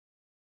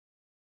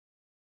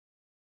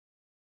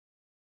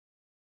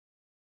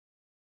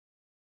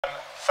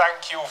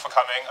thank you all for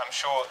coming. I'm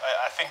sure,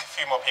 I think a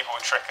few more people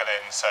will trickle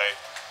in, so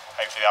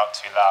hopefully they aren't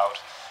too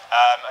loud.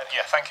 And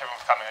yeah, thank you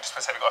everyone for coming. I just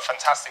want to say we've got a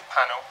fantastic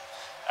panel.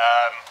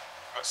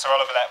 We've got Sir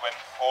Oliver Letwin,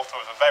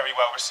 author of a very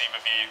well-received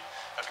review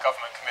that the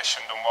government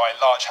commissioned on why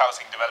large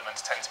housing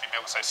developments tend to be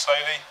built so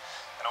slowly,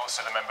 and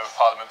also the Member of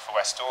Parliament for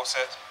West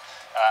Dorset.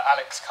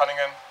 Alex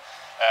Cunningham,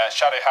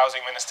 Shadow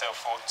Housing Minister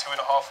for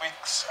 2.5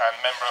 weeks, and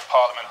Member of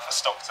Parliament for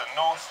Stockton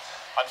North.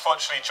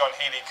 Unfortunately, John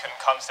Healey couldn't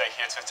come today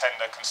here to attend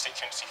a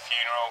constituency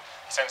funeral.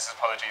 He sends his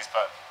apologies,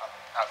 but I'm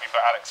happy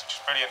for Alex,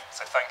 which is brilliant.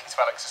 So thank you to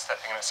Alex for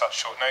stepping in at such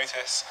short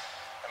notice.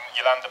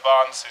 Yolande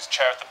Barnes, who's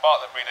chair of the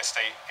Bartlett Real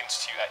Estate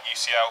Institute at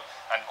UCL,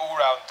 and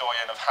all-round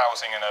doyen of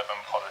housing and urban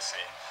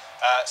policy.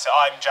 So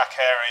I'm Jack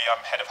Airey,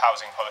 I'm head of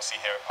housing policy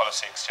here at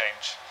Policy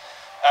Exchange.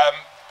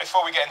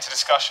 Before we get into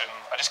discussion,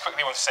 I just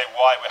quickly want to say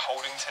why we're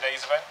holding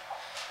today's event.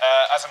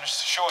 As I'm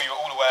sure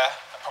you're all aware,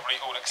 and probably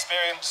all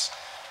experience,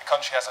 the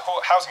country has a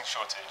housing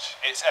shortage.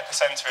 Its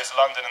epicentre is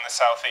London and the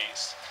South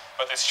East,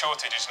 but this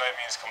shortage is no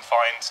means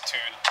confined to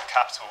the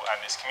capital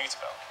and its commuter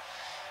belt.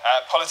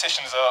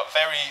 Politicians are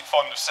very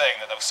fond of saying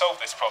that they'll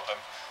solve this problem,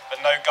 but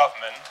no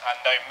government and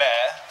no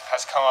mayor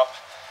has come up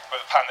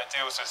with a plan that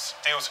deals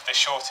with this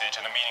shortage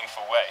in a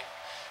meaningful way.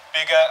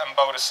 Bigger and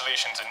bolder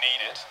solutions are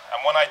needed,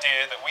 and one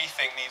idea that we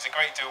think needs a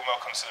great deal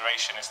more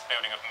consideration is the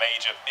building of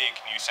major, big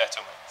new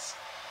settlements.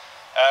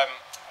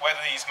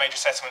 Whether these major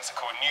settlements are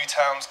called new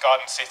towns,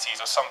 garden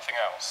cities, or something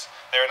else,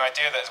 they're an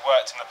idea that has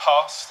worked in the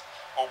past,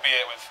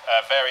 albeit with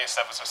various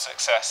levels of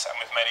success and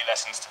with many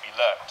lessons to be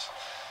learned.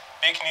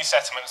 Big new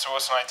settlements are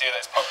also an idea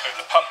that is popular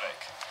with the public.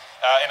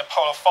 In a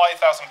poll of 5,000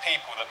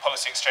 people that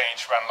Policy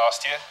Exchange ran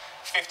last year,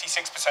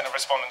 56% of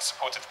respondents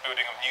supported the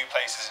building of new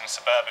places in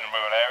suburban and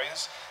rural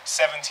areas,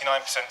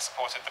 79%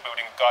 supported the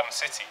building of garden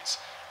cities.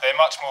 They're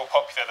much more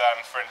popular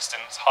than, for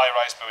instance,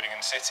 high-rise building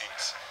in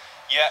cities.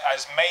 Yet,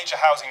 as major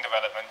housing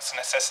developments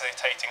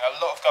necessitating a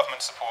lot of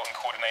government support and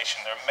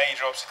coordination, there are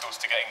major obstacles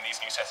to getting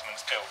these new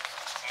settlements built,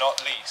 not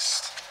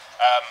least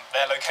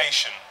their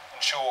location.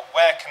 Ensure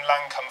where can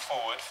land come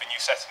forward for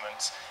new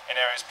settlements in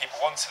areas people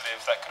want to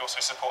live that could also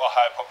support a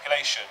higher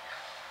population.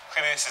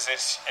 Clearly this is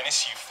an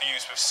issue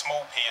fused with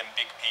small p and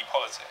big P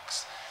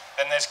politics.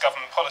 Then there's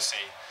government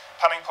policy.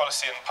 Planning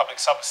policy and public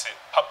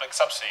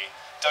subsidy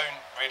don't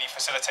really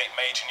facilitate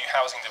major new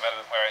housing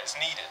development where it's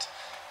needed.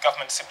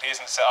 Government simply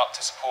isn't set up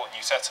to support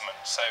new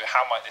settlements, so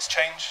how might this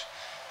change?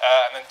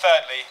 And then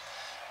thirdly,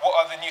 what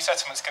are the new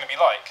settlements going to be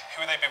like?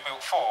 Who will they be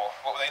built for?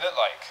 What will they look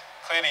like?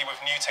 Clearly with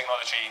new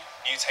technology,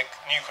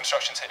 new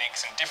construction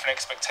techniques and different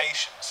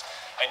expectations,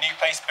 a new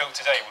place built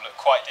today will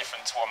look quite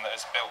different to one that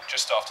was built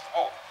just after the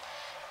war.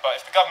 But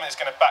if the government is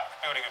going to back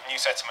the building of new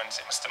settlements,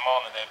 it must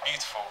demand that they're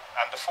beautiful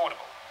and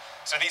affordable.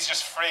 So these are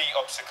just 3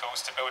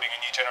 obstacles to building a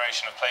new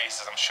generation of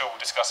places. I'm sure we'll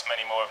discuss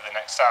many more over the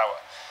next hour.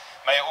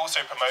 May I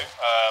also promote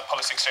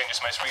Policy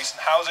Exchange's most recent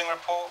housing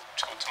report,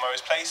 which is called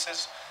Tomorrow's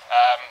Places,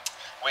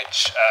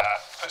 which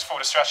puts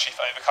forward a strategy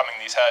for overcoming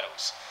these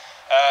hurdles.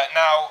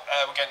 Now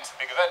we'll get into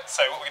the big event.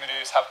 So what we're going to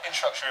do is have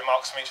introductory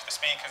remarks from each of the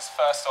speakers.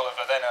 First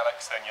Oliver, then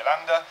Alex, then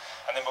Yolande,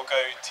 and then we'll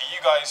go to you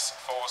guys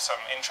for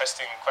some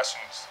interesting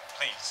questions,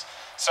 please.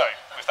 So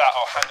with that,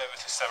 I'll hand over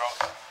to Sir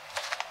Oliver.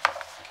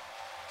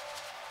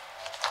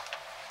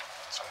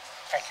 Sorry,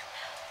 thank you.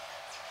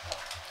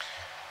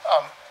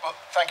 Well,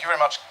 thank you very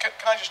much. Can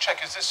I just check,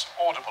 is this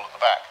audible at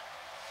the back?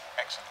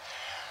 Excellent.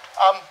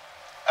 I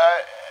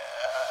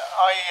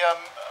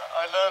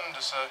learned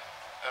as a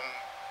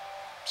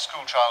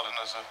school child and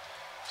as a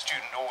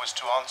student always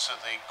to answer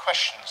the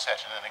question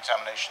set in an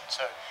examination.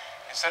 So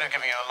instead of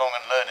giving you a long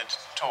and learned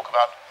talk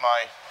about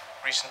my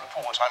recent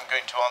report, I'm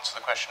going to answer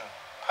the question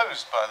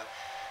posed by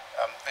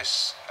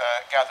this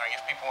gathering.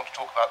 If people want to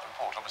talk about the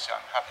report, obviously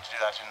I'm happy to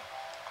do that in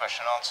the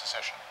question and answer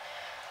session.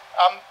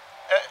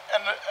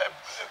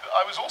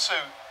 I was also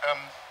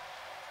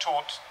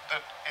taught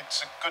that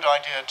it's a good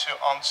idea to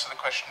answer the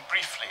question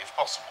briefly, if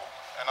possible.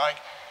 And I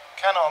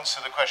can answer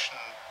the question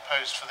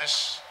posed for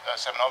this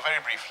seminar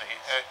very briefly.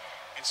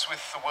 It's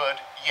with the word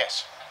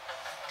yes.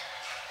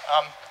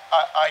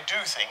 I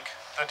do think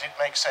that it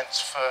makes sense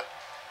for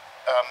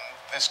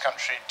this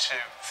country to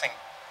think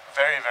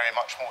very, very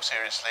much more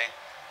seriously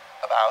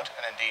about,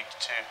 and indeed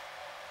to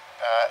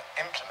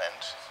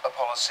implement, a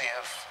policy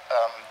of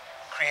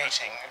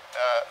creating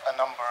a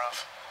number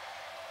of,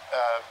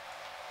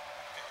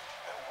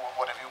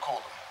 whatever you call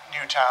them,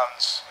 new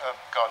towns,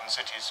 garden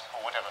cities,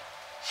 or whatever.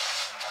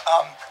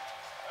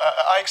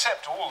 I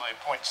accept all the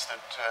points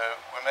that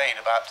were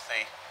made about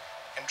the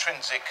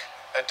intrinsic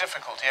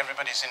difficulty.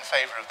 Everybody's in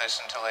favour of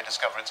this until they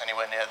discover it's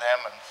anywhere near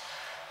them, and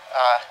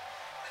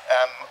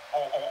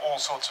all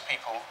sorts of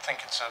people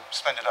think it's a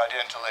splendid idea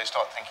until they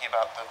start thinking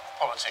about the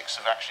politics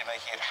of actually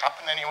making it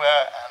happen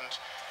anywhere, and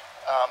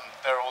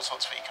there are all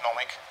sorts of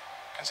economic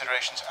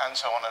considerations and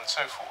so on and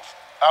so forth.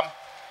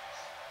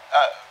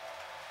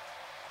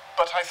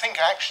 But I think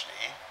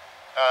actually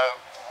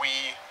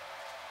we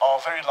are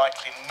very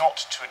likely not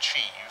to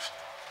achieve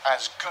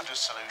as good a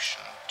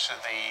solution to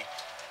the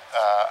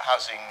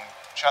housing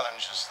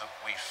challenges that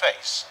we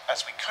face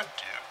as we could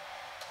do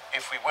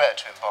if we were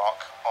to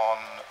embark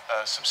on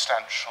a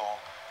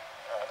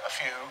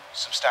few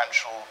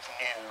substantial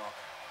new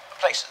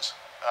places,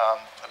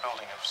 the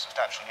building of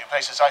substantial new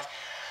places.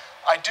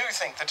 I do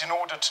think that in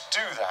order to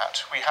do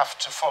that, we have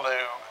to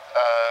follow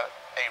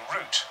a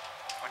route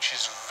which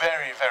is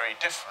very, very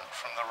different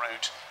from the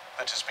route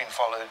that has been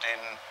followed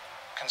in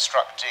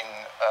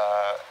constructing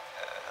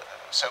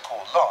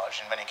so-called large,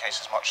 in many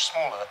cases much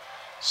smaller,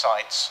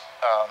 sites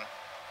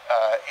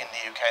in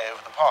the UK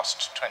over the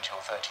past 20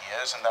 or 30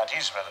 years, and that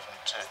is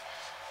relevant to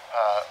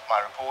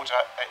my report.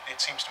 It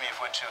seems to me if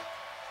we're to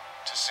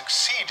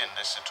succeed in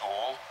this at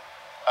all,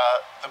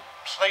 the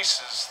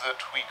places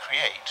that we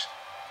create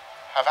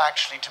have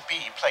actually to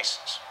be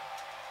places.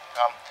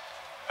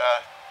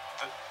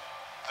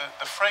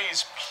 The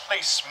phrase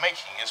place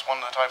making is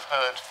one that I've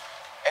heard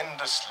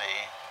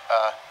endlessly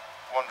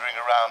wandering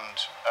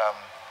around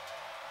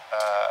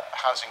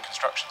housing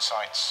construction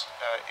sites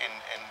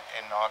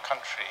in our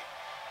country,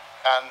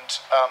 and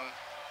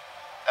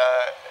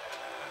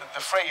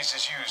the phrase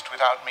is used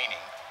without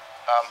meaning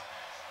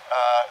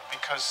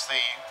because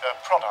the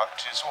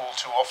product is all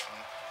too often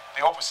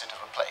the opposite of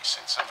a place.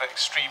 It's of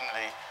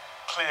extremely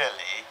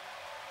clearly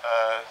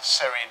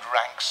serried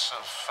ranks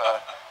of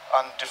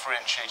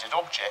undifferentiated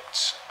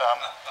objects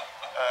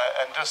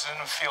and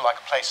doesn't feel like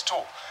a place at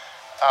all.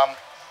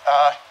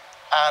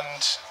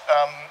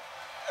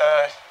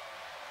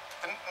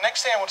 The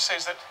next thing I want to say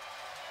is that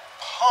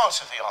part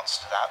of the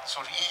answer to that, the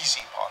sort of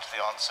easy part of the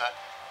answer,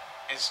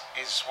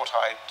 is what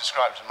I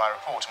described in my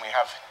report, and we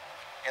have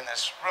in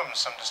this room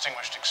some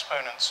distinguished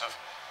exponents of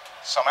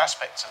some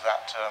aspects of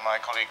that. My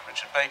colleague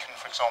Richard Bacon,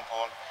 for example,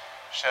 on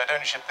shared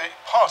ownership.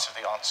 Part of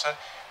the answer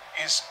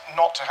is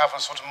not to have a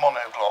sort of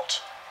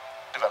monoglot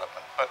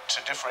development, but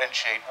to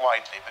differentiate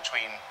widely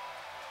between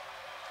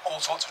all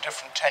sorts of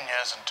different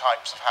tenures and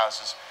types of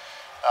houses,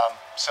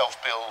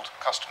 self-build,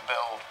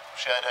 custom-build,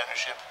 shared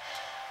ownership,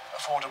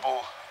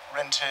 affordable,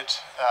 rented,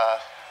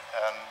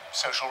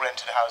 social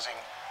rented housing,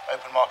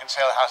 open market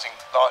sale housing,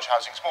 large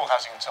housing, small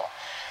housing, and so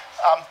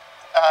on.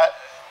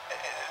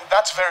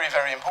 That's very,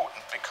 very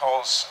important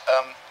because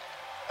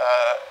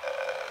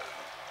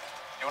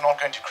you're not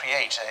going to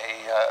create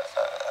a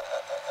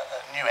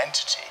new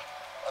entity,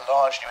 a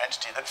large new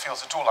entity that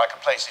feels at all like a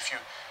place if you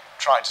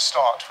try to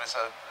start with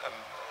a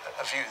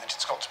view that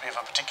it's got to be of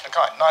a particular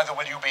kind. Neither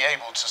will you be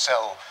able to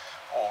sell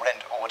or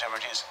rent or whatever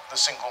it is, the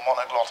single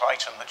monoglot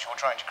item that you're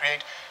trying to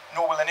create,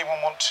 nor will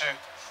anyone want to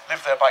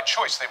live there by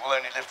choice. They will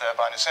only live there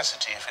by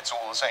necessity if it's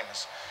all the same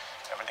as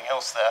everything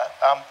else there.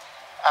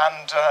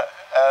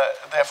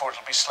 Therefore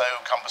it'll be slow,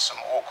 cumbersome,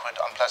 awkward,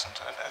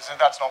 unpleasant. So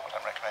that's not what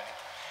I'm recommending.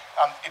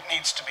 It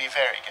needs to be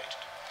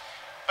variegated.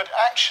 But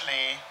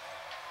actually,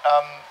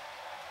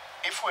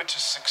 if we're to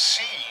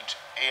succeed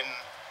in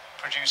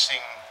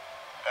producing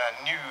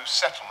new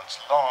settlements,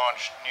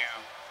 large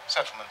new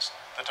settlements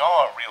that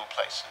are real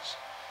places,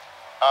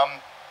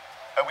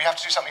 we have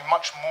to do something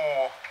much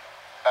more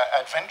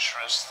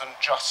adventurous than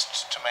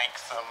just to make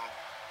them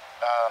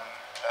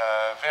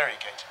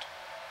variegated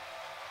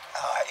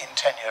in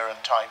tenure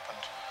and type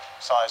and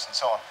size and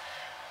so on.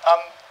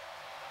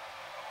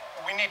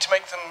 We need to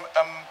make them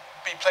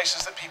be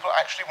places that people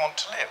actually want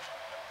to live.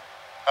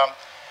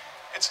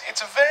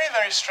 It's a very,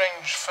 very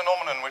strange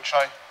phenomenon which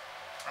I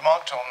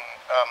remarked on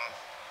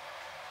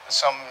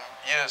some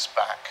years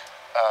back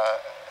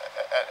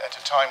at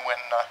a time when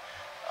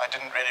I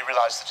didn't really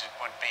realize that it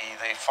would be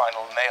the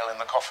final nail in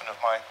the coffin of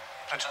my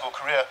political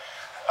career.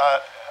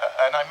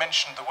 And I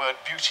mentioned the word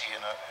beauty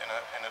in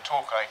a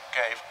talk I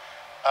gave.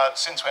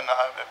 Since when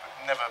I've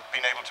never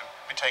been able to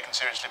be taken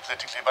seriously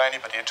politically by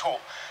anybody at all.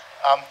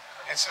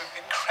 It's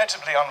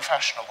incredibly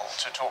unfashionable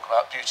to talk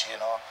about beauty in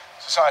our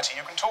society.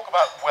 You can talk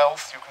about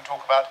wealth, you can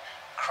talk about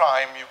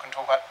crime, you can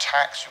talk about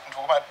tax, you can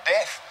talk about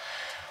death,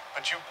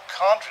 but you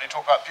can't really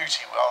talk about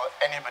beauty while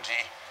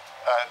anybody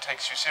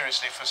takes you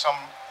seriously for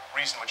some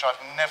reason which I've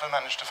never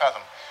managed to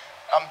fathom.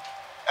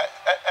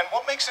 And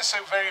what makes this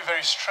so very,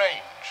 very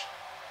strange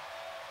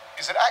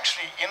is that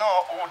actually in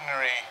our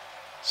ordinary,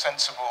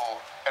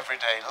 sensible,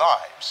 everyday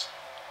lives,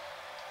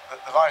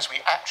 the lives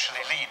we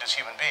actually lead as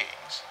human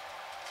beings,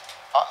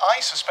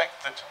 I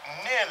suspect that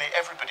nearly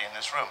everybody in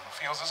this room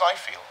feels as I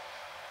feel.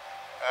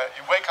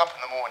 You wake up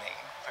in the morning,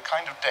 the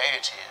kind of day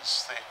it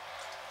is, the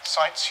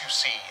sights you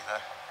see,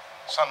 the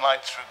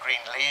sunlight through green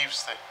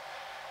leaves, the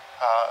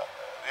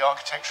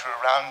architecture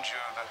around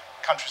you, the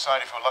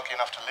countryside if you're lucky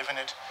enough to live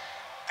in it.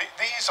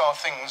 These are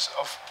things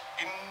of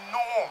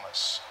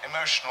enormous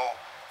emotional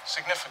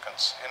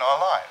significance in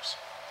our lives.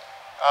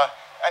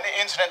 And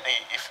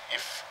incidentally, if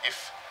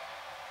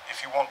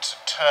you want to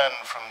turn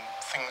from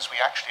things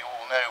we actually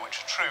all know which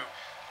are true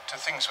to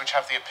things which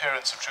have the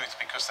appearance of truth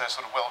because they're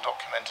sort of well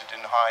documented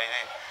in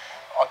highly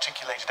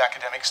articulated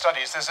academic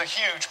studies, there's a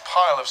huge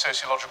pile of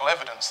sociological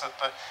evidence that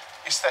the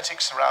aesthetic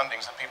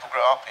surroundings that people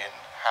grow up in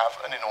have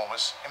an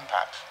enormous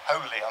impact,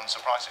 wholly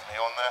unsurprisingly,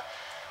 on their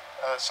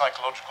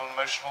psychological and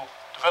emotional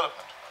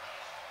development.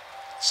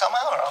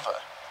 Somehow or other,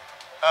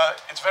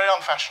 it's very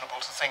unfashionable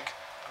to think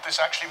that this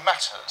actually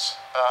matters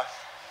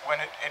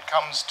when it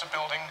comes to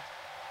building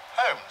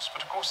homes.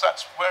 But of course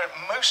that's where it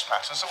most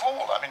matters of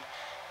all. I mean,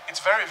 it's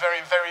very,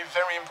 very, very,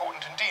 very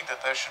important indeed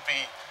that there should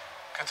be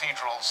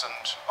cathedrals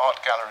and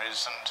art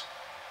galleries and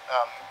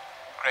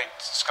great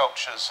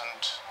sculptures and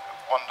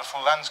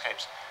wonderful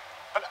landscapes.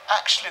 But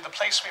actually the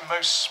place we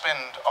most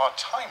spend our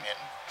time in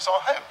is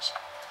our homes.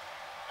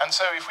 And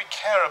so if we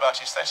care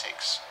about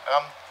aesthetics,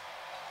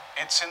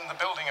 it's in the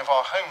building of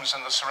our homes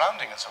and the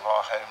surroundings of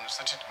our homes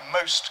that it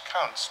most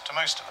counts to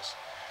most of us.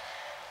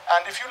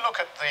 And if you look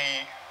at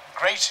the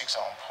great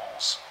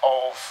examples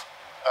of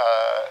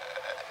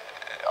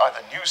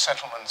either new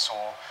settlements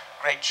or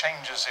great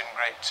changes in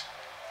great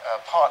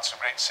parts of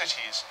great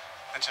cities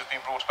that have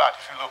been brought about,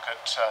 if you look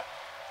at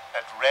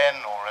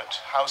Wren or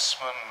at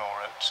Houseman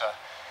or at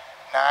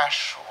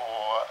Nash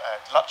or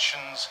at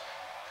Lutchens,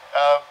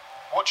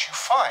 what you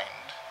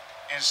find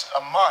is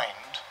a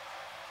mind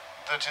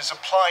that is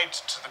applied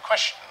to the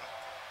question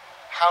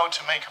how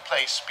to make a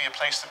place be a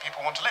place that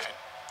people want to live in.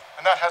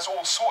 And that has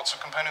all sorts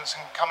of components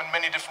and come in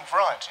many different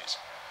varieties.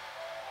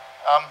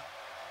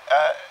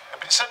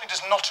 But it certainly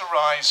does not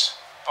arise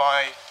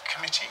by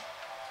committee.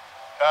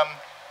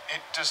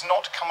 It does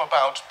not come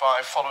about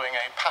by following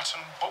a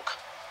pattern book.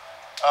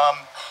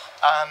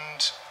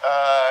 And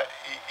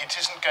it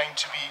isn't going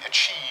to be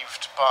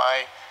achieved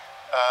by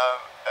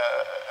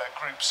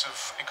groups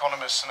of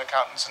economists and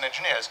accountants and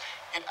engineers.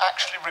 It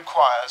actually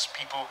requires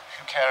people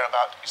who care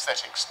about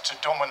aesthetics to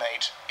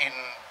dominate in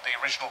the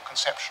original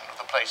conception of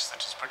the place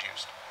that is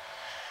produced.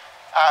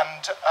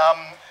 And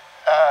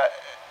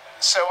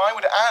so I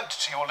would add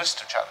to your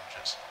list of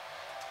challenges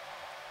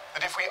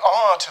that if we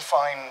are to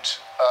find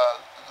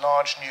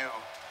large new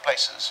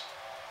places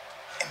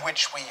in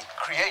which we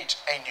create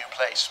a new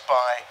place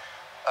by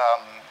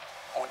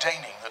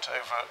ordaining that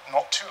over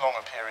not too long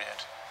a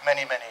period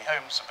many, many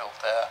homes are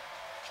built there,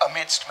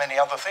 amidst many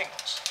other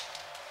things.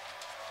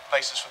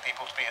 Places for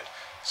people to be at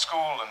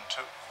school and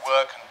to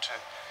work and to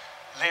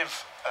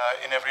live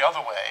in every other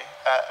way,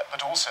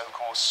 but also, of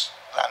course,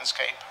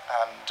 landscape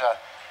and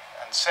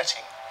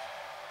setting.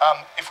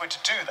 If we're to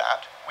do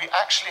that, we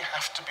actually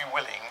have to be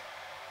willing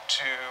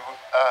to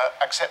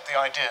accept the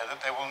idea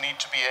that there will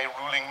need to be a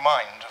ruling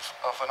mind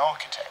of an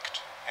architect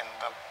in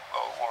the,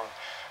 or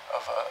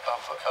of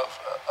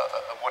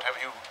whatever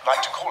you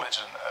like to call it,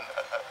 an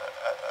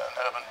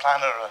urban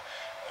planner, a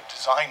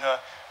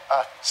designer,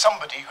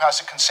 somebody who has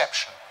a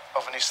conception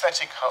of an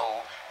aesthetic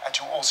whole and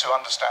who also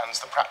understands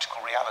the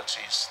practical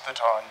realities that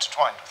are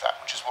intertwined with that,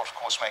 which is what, of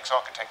course, makes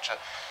architecture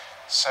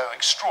so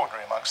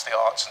extraordinary amongst the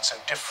arts and so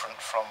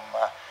different from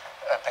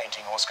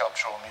painting or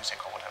sculpture or music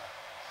or whatever.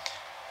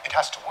 It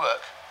has to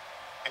work.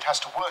 It has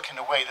to work in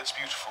a way that's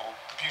beautiful.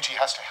 The beauty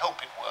has to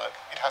help it work.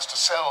 It has to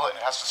sell, and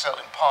it has to sell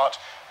in part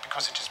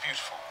because it is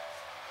beautiful.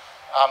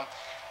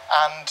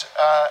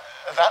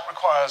 That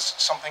requires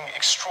something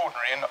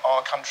extraordinary in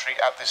our country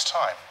at this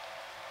time.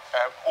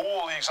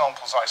 All the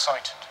examples I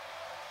cited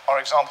are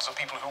examples of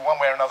people who, one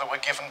way or another,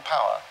 were given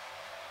power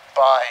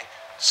by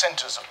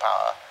centres of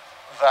power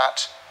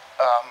that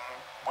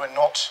were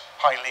not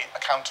highly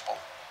accountable.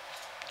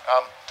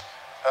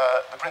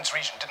 The Prince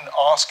Regent didn't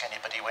ask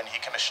anybody when he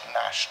commissioned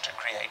Nash to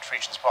create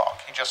Regent's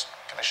Park. He just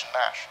commissioned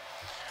Nash.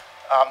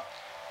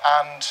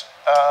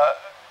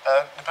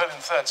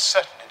 Napoleon III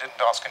certainly didn't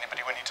ask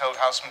anybody when he told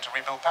Haussmann to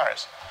rebuild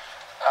Paris.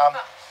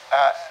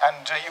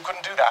 You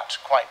couldn't do that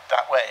quite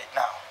that way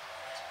now.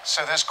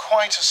 So there's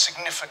quite a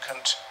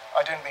significant,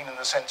 I don't mean in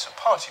the sense of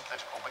party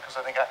political, because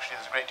I think actually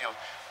there's a great deal of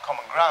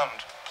common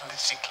ground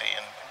politically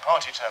in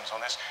party terms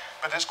on this,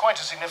 but there's quite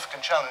a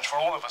significant challenge for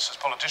all of us as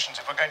politicians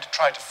if we're going to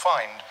try to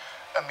find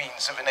a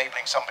means of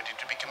enabling somebody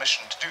to be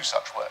commissioned to do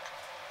such work.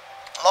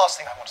 The last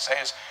thing I want to say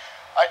is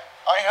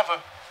I have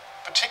a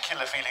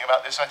particular feeling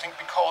about this, I think,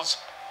 because,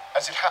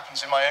 as it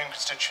happens in my own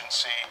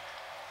constituency,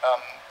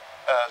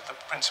 the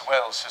Prince of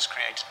Wales has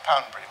created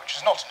Poundbury, which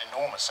is not an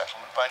enormous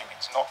settlement by any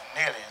means, not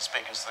nearly as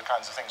big as the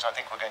kinds of things I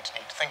think we're going to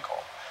need to think of.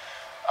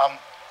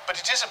 But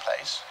it is a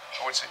place,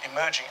 or it's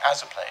emerging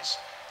as a place.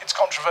 It's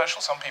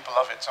controversial, some people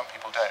love it, some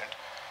people don't.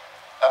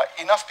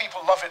 Enough people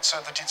love it so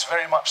that it's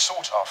very much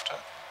sought after.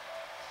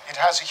 It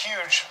has a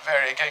huge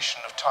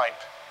variegation of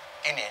type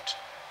in it,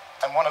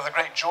 and one of the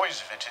great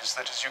joys of it is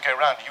that as you go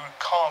around, you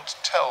can't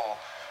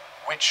tell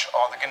which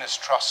are the Guinness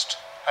Trust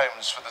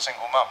homes for the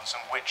single mums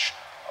and which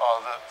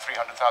are the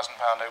 £300,000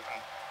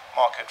 open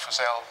market for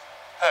sale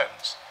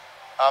homes.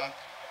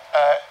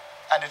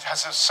 And it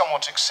has a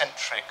somewhat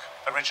eccentric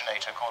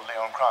originator called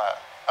Leon Cryer,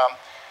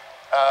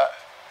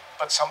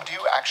 but somebody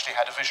who actually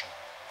had a vision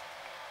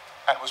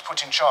and was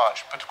put in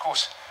charge. But of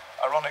course,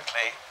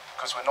 ironically,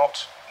 because we're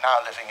not now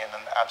living in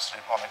an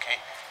absolute monarchy,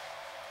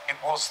 it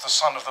was the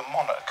son of the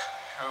monarch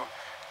who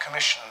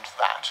commissioned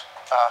that.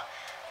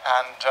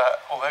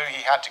 Although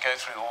he had to go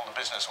through all the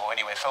business, or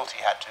anyway felt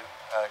he had to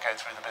go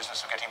through the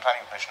business of getting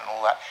planning permission and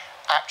all that,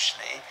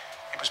 actually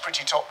it was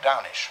pretty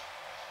top-downish.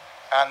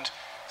 And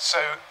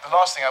so the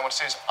last thing I want to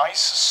say is I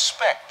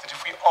suspect that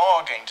if we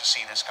are going to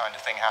see this kind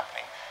of thing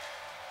happening,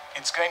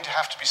 it's going to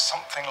have to be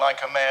something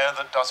like a mayor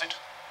that does it.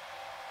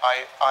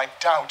 I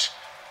doubt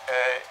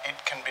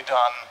it can be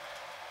done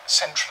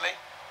centrally.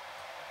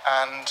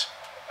 and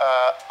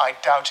I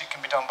doubt it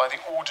can be done by the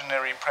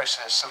ordinary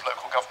process of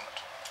local government.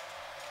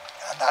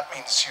 And that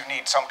means you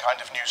need some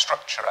kind of new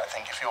structure, I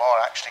think, if you are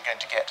actually going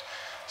to get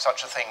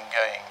such a thing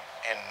going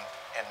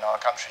in our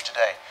country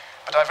today.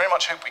 But I very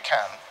much hope we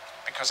can,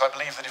 because I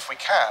believe that if we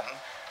can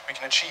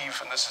achieve,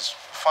 and this is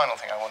the final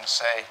thing I want to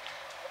say,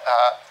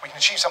 we can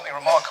achieve something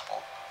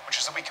remarkable, which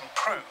is that we can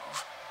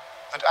prove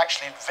that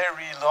actually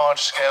very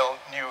large-scale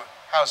new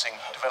housing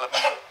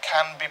development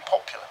can be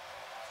popular.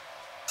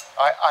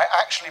 I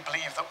actually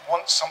believe that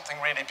once something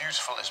really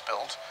beautiful is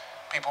built,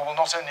 people will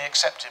not only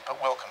accept it,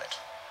 but welcome it.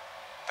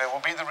 There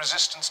will be the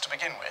resistance to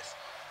begin with,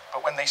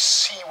 but when they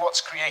see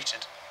what's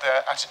created,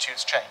 their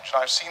attitudes change.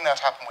 And I've seen that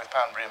happen with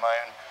Poundbury in my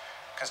own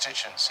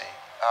constituency.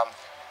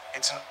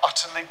 It's an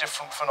utterly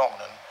different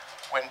phenomenon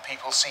when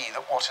people see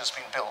that what has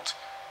been built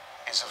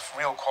is of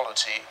real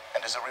quality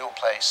and is a real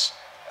place,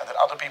 and that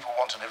other people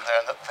want to live there,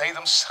 and that they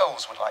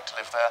themselves would like to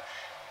live there,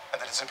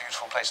 and that it's a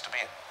beautiful place to be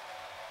in.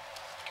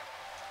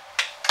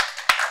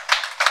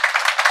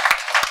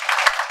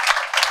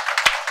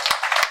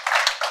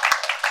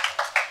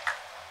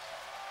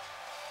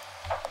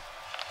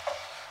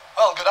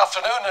 Well, good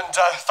afternoon, and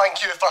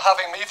thank you for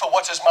having me for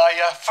what is my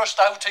first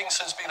outing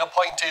since being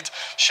appointed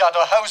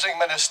Shadow Housing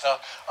Minister.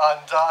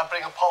 And I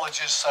bring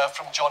apologies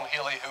from John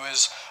Healy, who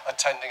is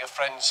attending a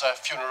friend's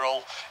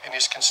funeral in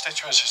his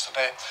constituencies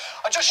today.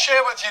 I just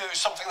share with you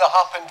something that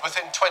happened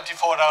within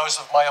 24 hours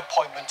of my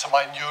appointment to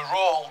my new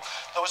role.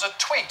 There was a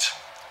tweet.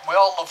 We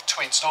all love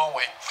tweets, don't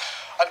we?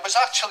 And it was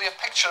actually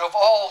a picture of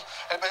all,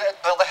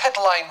 well, the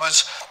headline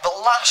was, "The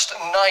last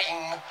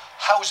 9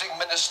 housing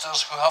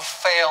ministers who have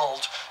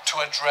failed to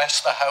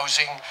address the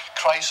housing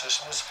crisis."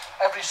 And there's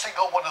every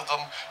single one of them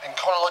in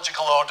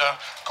chronological order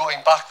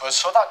going backwards.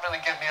 So that really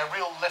gave me a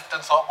real lift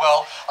and thought,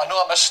 well, I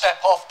know I'm a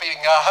step off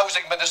being a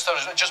housing minister,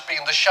 just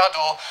being the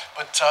shadow,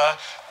 but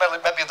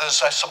maybe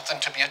there's something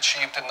to be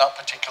achieved in that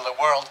particular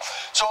world.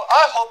 So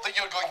I hope that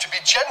you're going to be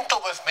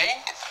gentle with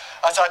me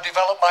as I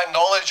develop my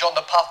knowledge on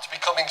the path to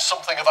becoming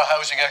something of a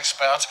housing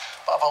expert,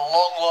 but I have a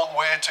long, long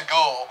way to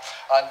go,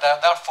 and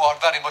therefore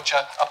very much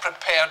a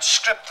prepared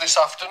script this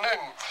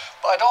afternoon.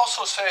 But I'd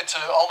also say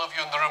to all of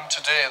you in the room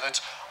today that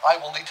I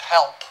will need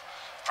help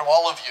from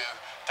all of you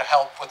to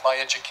help with my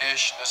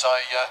education as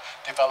I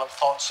develop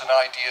thoughts and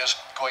ideas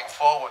going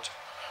forward.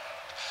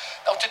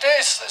 Now,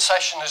 today's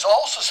session is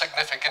also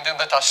significant in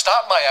that I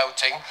start my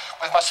outing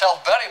with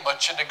myself very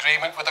much in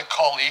agreement with a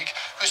colleague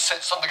who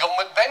sits on the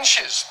government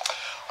benches.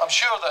 I'm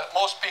sure that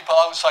most people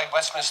outside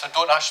Westminster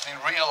don't actually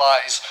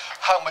realise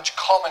how much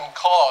common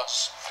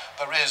cause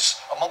there is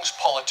amongst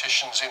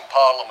politicians in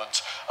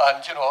Parliament.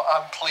 And, you know,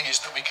 I'm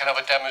pleased that we can have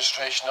a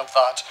demonstration of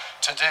that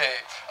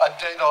today. And,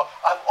 you know,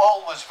 I'm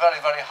always very,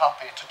 very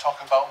happy to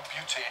talk about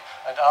beauty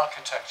and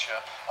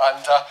architecture.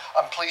 And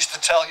I'm pleased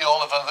to tell you,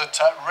 Oliver, that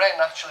Wren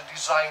actually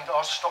designed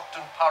our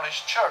Stockton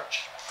Parish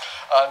Church.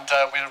 And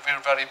we're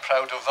very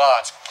proud of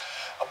that.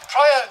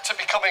 Prior to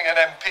becoming an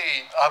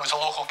MP, I was a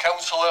local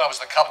councillor. I was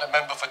the cabinet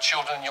member for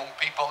children and young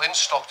people in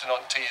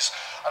Stockton-on-Tees,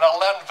 and I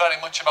learned very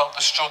much about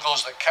the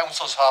struggles that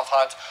councils have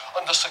had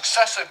under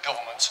successive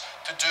governments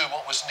to do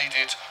what was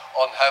needed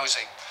on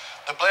housing.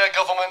 The Blair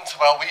government,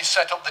 well, we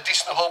set up the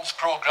Decent Homes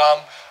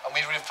programme and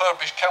we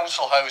refurbished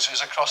council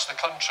houses across the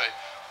country.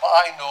 But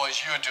I know,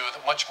 as you do,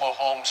 that much more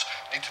homes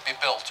need to be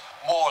built,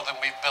 more than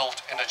we've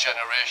built in a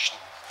generation.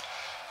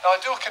 Now, I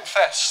do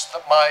confess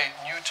that my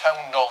new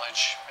town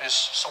knowledge is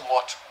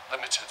somewhat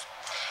limited.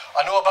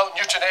 I know about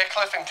Newton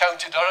Aycliffe in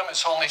County Durham.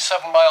 It's only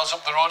 7 miles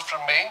up the road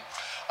from me,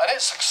 and it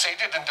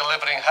succeeded in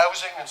delivering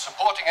housing and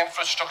supporting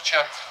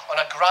infrastructure on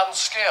a grand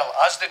scale,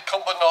 as did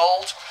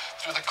Cumbernauld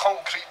through the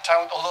concrete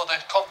town, although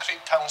the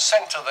concrete town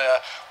centre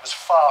there was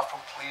far from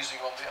pleasing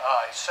on the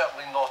eye,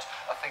 certainly not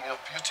a thing of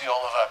beauty,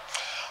 Oliver.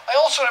 I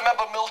also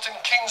remember Milton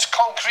Keynes'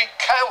 concrete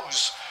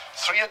cows,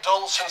 3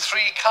 adults and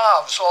 3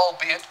 calves,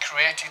 albeit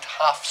created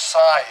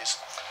half-size.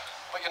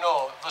 But you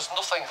know, there's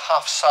nothing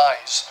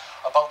half-size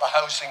about the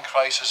housing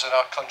crisis in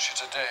our country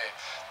today.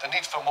 The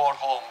need for more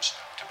homes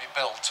to be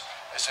built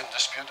is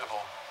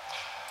indisputable.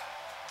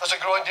 There's a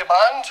growing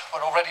demand,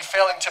 we're already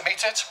failing to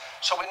meet it,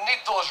 so we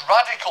need those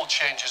radical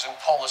changes in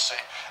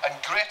policy and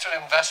greater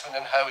investment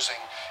in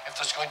housing if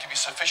there's going to be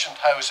sufficient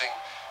housing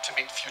to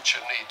meet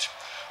future need.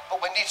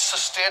 But we need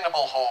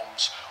sustainable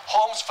homes,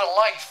 homes for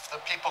life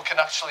that people can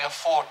actually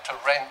afford to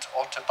rent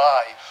or to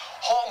buy,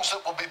 homes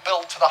that will be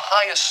built to the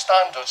highest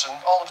standards, and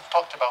all of us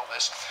talked about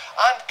this,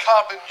 and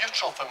carbon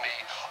neutral for me,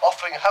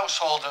 offering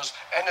householders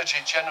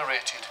energy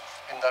generated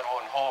in their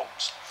own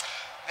homes.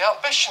 The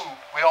ambition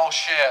we all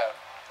share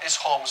is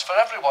homes for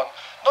everyone,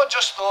 not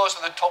just those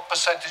in the top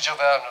percentage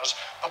of earners,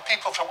 but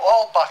people from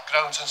all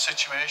backgrounds and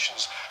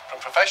situations,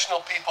 from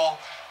professional people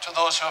to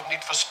those who have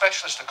need for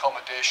specialist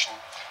accommodation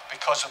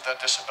because of their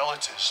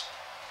disabilities.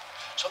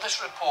 So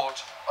this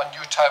report on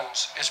new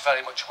towns is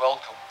very much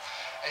welcome.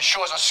 It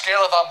shows a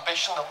scale of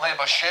ambition that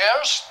Labour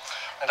shares,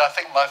 and I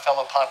think my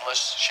fellow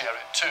panellists share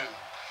it too.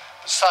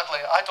 But sadly,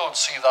 I don't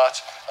see that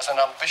as an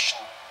ambition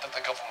that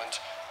the government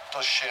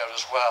does share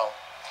as well.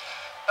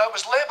 Now, it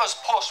was Labour's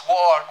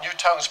post-war New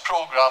Towns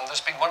programme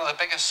that's been one of the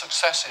biggest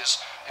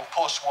successes in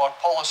post-war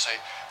policy,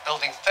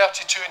 building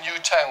 32 new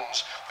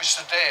towns, which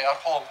today are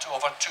home to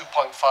over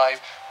 2.5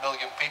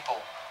 million people.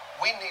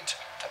 We need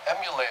to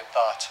emulate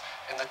that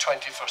in the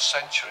 21st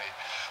century.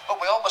 But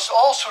we must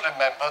also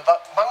remember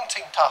that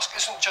mounting task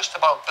isn't just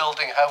about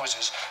building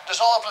houses. As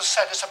all of us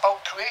said, it's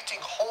about creating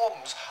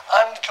homes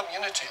and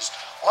communities.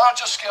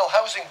 Larger scale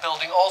housing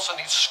building also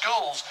needs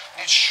schools,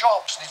 needs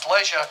shops, needs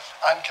leisure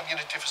and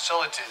community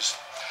facilities.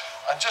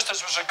 And just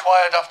as was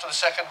required after the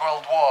Second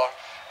World War,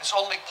 it's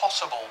only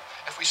possible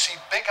if we see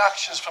big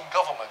actions from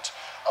government,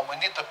 and we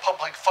need the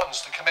public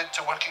funds to commit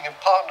to working in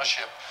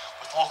partnership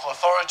with local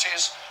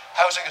authorities,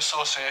 housing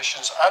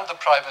associations and the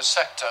private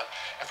sector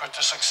if we're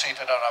to succeed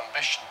in our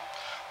ambition.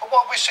 But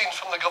what have we seen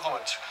from the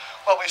government?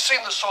 Well, we've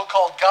seen the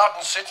so-called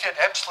Garden City at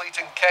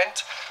Ebbsfleet in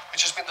Kent,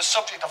 which has been the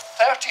subject of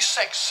 36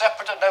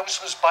 separate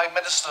announcements by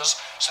ministers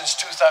since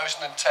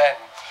 2010.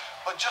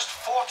 But just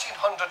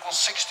 1,464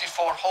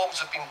 homes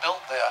have been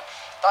built there.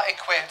 That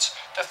equates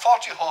to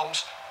 40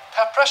 homes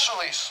per press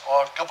release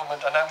or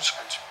government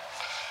announcement.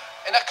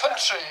 In a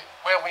country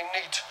where we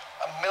need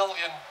 1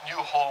 million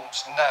new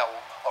homes now,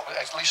 or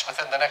at least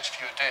within the next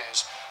few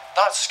days,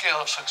 that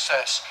scale of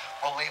success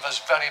will leave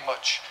us very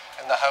much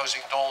in the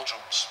housing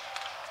doldrums.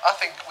 I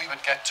think we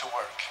would get to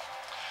work.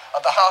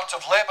 At the heart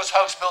of Labour's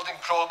house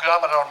building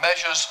programme are our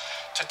measures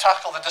to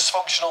tackle the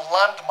dysfunctional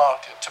land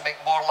market to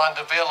make more land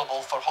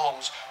available for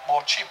homes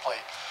more cheaply.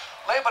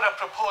 Labour are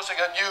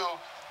proposing a new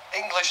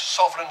English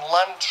sovereign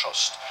land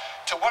trust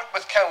to work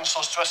with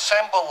councils to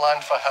assemble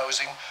land for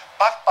housing,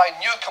 backed by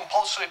new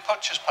compulsory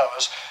purchase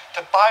powers to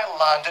buy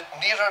land at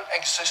nearer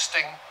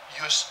existing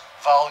use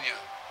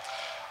value.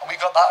 And we've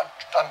got that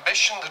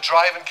ambition, the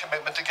drive and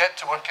commitment to get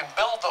to work and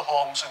build the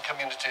homes and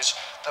communities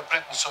that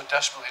Britain so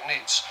desperately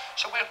needs.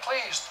 So we're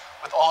pleased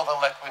with Oliver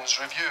Letwin's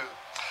review.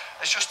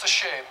 It's just a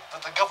shame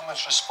that the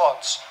government's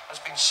response has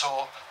been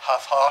so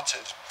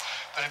half-hearted.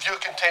 The review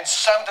contains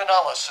sound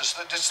analysis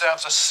that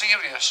deserves a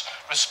serious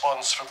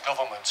response from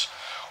government.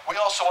 We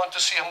also want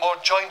to see a more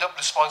joined-up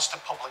response to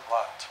public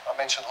land, I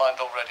mentioned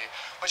land already,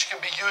 which can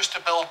be used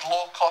to build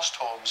low-cost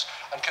homes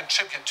and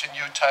contribute to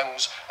new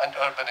towns and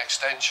urban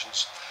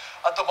extensions.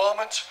 At the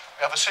moment,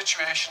 we have a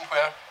situation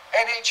where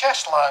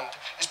NHS land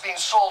is being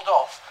sold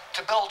off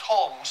to build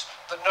homes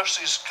that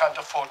nurses can't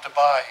afford to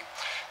buy.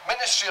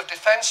 Ministry of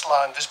Defence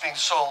land is being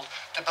sold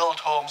to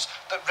build homes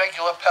that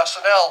regular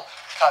personnel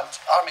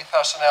army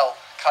personnel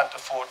can't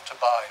afford to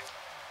buy.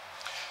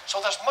 So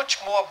there's much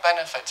more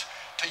benefit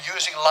to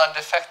using land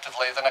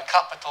effectively than a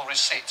capital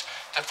receipt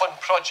to fund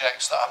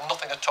projects that have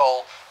nothing at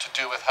all to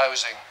do with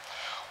housing.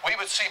 We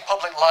would see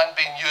public land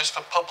being used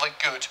for public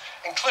good,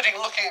 including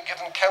looking at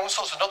giving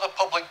councils and other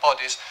public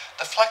bodies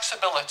the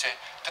flexibility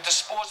to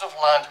dispose of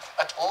land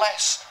at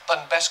less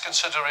than best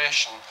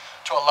consideration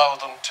to allow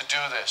them to do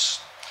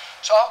this.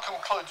 So I'll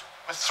conclude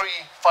with 3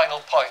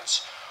 final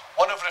points.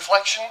 One of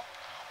reflection,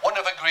 one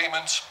of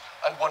agreement,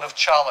 and one of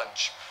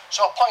challenge.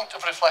 So a point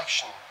of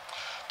reflection.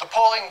 The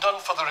polling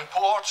done for the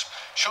report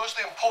shows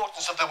the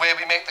importance of the way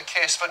we make the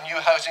case for new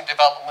housing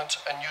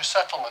development and new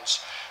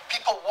settlements.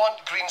 People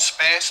want green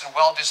space and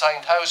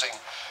well-designed housing.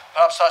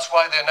 Perhaps that's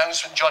why the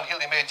announcement John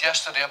Healey made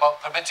yesterday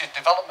about permitted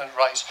development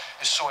rights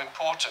is so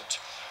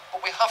important.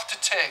 But we have to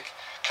take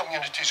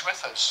communities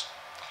with us.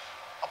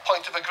 A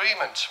point of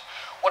agreement.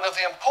 One of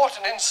the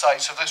important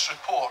insights of this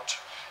report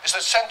is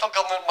that central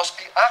government must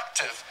be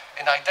active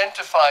in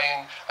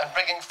identifying and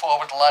bringing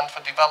forward land for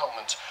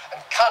development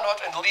and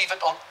cannot leave it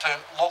up to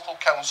local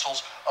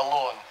councils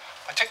alone,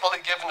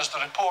 particularly given, as the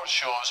report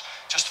shows,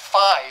 just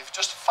five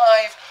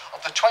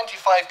of the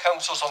 25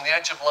 councils on the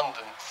edge of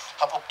London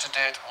have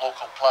up-to-date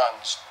local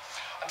plans.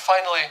 And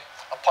finally,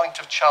 a point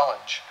of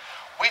challenge.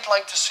 We'd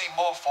like to see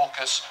more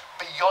focus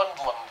beyond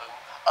London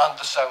and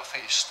the South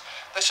East.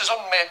 This is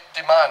unmet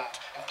demand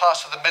in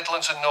parts of the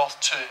Midlands and North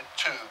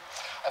too,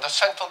 and a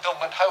central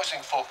government housing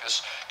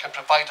focus can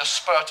provide a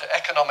spur to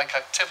economic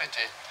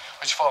activity,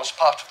 which forms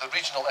part of the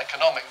regional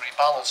economic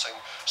rebalancing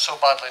so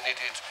badly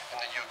needed in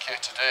the UK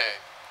today.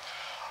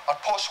 Our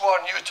post-war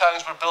new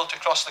towns were built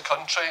across the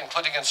country,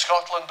 including in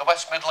Scotland, the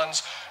West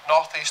Midlands,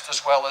 North East,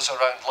 as well as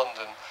around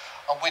London.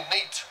 And we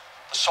need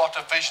the sort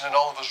of vision in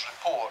Oliver's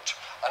report,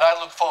 and I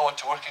look forward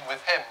to working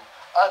with him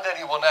and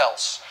anyone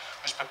else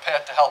who's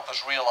prepared to help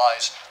us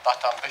realise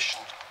that ambition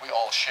we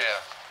all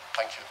share.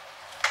 Thank you.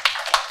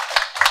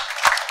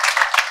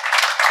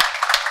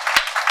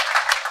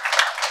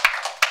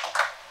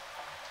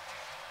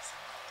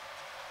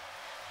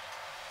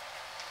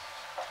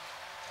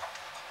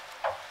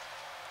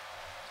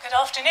 Good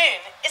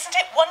afternoon. Isn't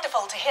it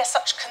wonderful to hear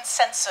such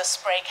consensus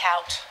break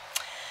out?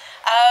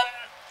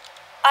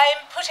 I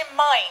am put in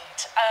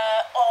mind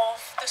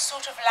of the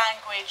sort of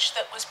language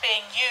that was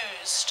being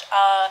used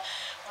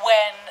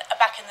when,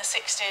 back in the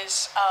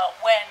 60s,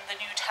 when the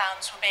new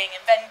towns were being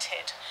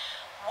invented,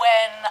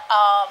 when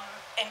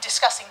in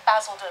discussing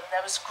Basildon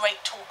there was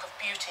great talk of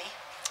beauty,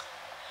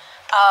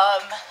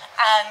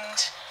 and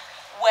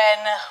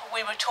when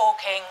we were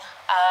talking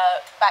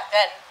back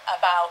then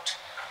about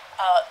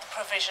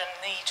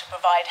the need to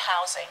provide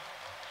housing.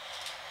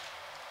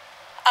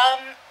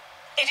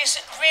 It is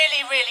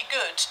really, really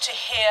good to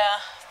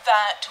hear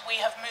that we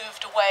have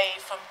moved away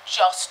from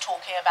just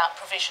talking about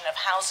provision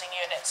of housing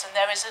units, and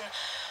there is an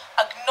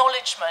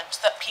acknowledgement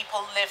that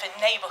people live in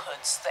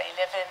neighbourhoods, they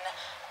live in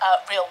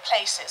real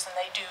places, and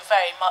they do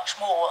very much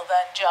more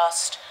than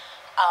just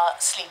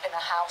sleep in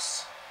a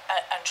house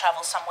and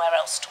travel somewhere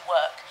else to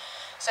work.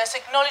 So it's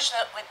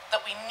acknowledgement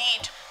that we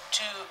need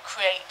to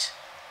create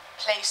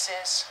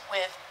places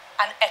with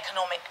an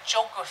economic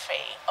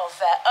geography of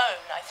their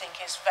own, I think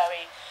is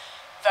very,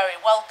 very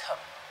welcome.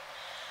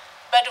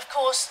 But of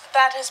course,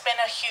 that has been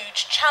a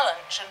huge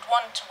challenge, and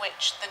one to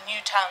which the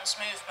New Towns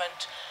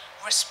movement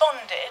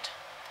responded,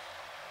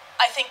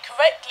 I think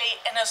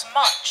correctly, in as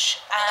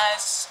much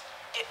as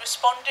it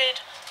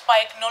responded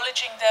by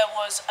acknowledging there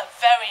was a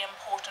very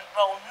important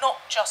role,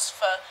 not just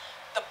for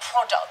the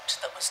product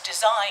that was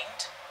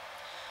designed,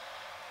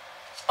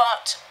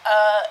 but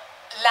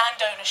land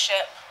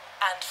ownership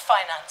and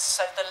finance.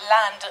 So the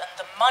land and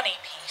the money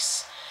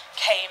piece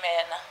came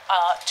in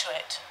to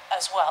it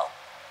as well.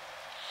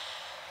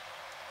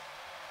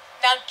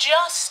 Now,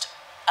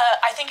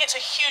 I think it's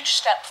a huge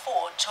step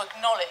forward to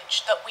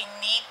acknowledge that we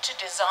need to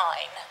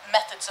design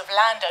methods of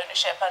land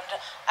ownership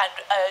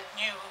and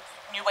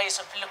new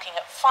ways of looking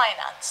at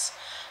finance.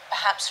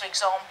 Perhaps, for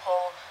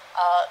example,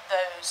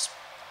 those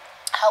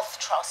health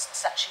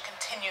trusts actually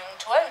continuing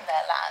to own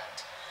their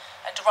land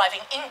and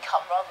deriving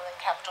income rather than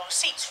capital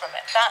receipts from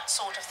it. That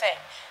sort of thing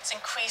is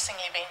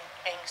increasingly being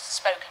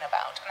spoken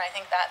about, and I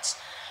think that's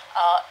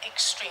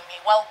extremely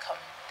welcome.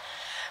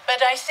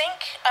 But I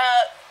think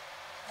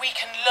we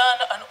can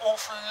learn an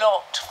awful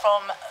lot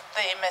from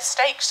the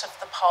mistakes of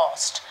the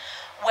past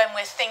when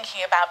we're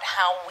thinking about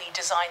how we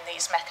design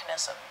these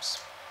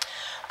mechanisms.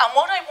 And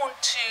what I want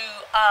to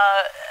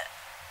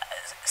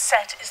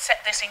set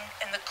this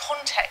in the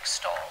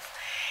context of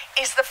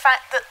is the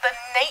fact that the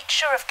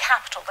nature of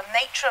capital, the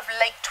nature of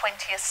late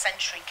 20th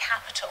century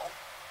capital,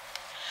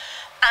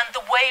 and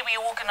the way we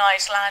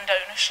organise land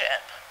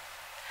ownership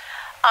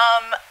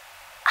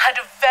had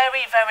a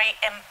very, very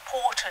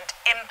important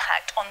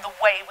impact on the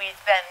way we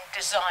then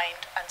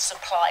designed and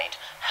supplied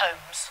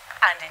homes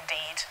and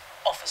indeed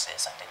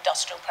offices and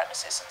industrial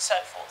premises and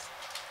so forth.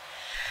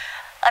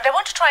 And I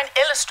want to try and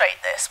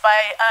illustrate this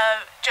by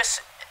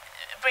just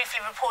briefly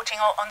reporting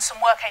on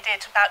some work I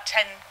did about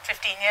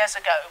 10-15 years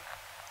ago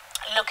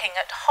looking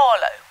at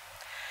Harlow.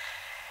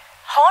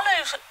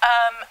 Harlow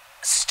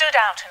stood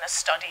out in a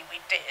study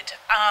we did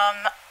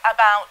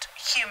about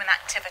human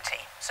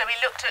activity. So we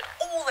looked at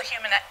all the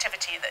human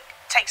activity that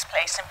takes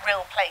place in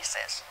real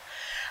places.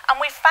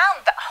 And we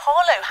found that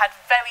Harlow had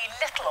very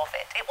little of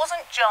it. It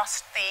wasn't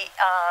just the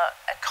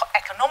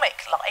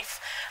economic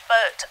life,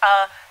 but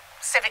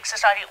civic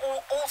society,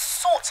 all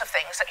sorts of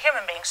things that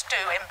human beings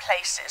do in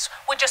places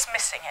were just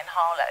missing in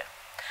Harlow.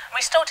 And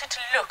we started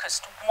to look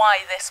as to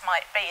why this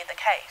might be the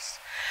case.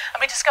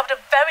 And we discovered a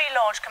very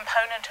large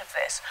component of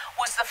this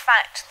was the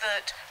fact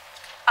that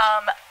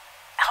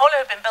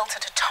Harlow had been built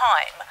at a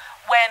time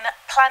when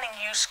planning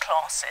use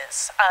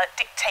classes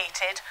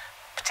dictated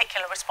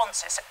particular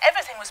responses. So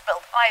everything was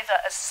built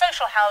either as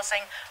social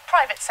housing,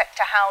 private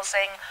sector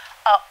housing,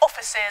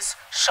 offices,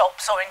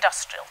 shops or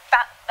industrial.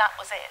 That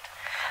was it.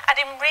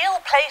 And in real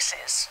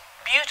places,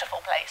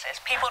 beautiful places,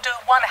 people do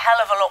one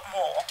hell of a lot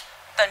more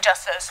than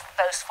just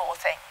those four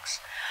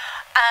things.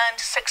 And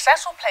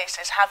successful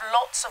places have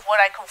lots of what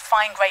I call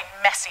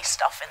fine-grained messy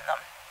stuff in them.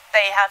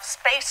 They have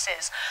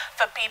spaces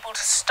for people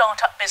to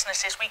start up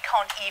businesses we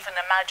can't even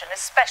imagine,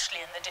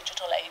 especially in the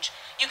digital age.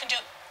 You can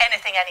do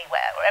anything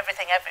anywhere or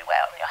everything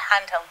everywhere on your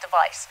handheld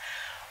device.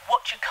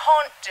 What you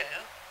can't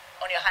do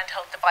on your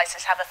handheld device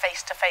is have a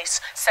face-to-face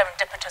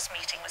serendipitous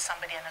meeting with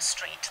somebody in a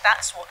street.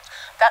 That's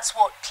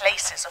what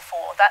places are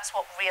for. That's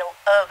what real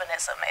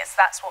urbanism is.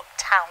 That's what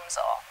towns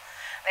are.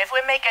 And if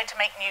we're going to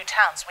make new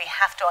towns, we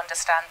have to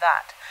understand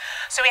that.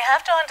 So we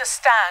have to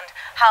understand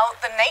how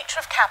the nature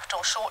of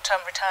capital,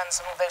 short-term returns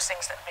and all those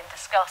things that have been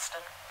discussed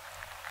and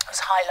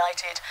was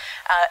highlighted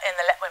in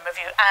the Letwin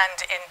review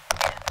and in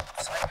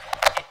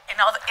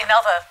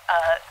other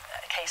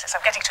cases.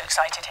 I'm getting too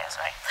excited here,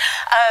 sorry.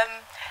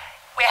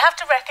 We have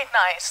to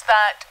recognise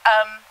that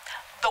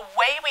the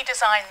way we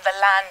design the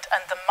land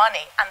and the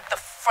money and the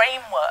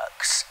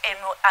frameworks and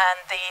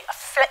the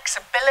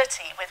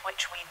flexibility with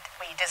which we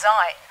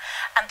design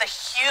and the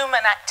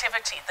human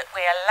activity that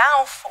we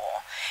allow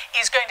for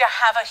is going to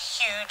have a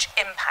huge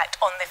impact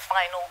on the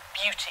final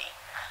beauty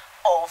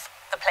of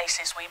the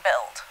places we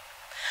build.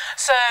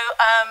 So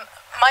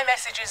my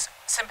message is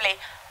simply,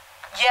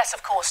 yes,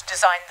 of course,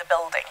 design the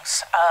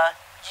buildings.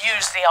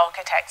 Use the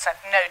architects. I've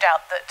no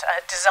doubt that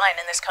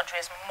design in this country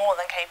is more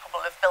than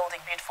capable of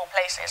building beautiful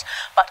places.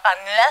 But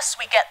unless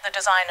we get the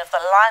design of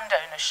the land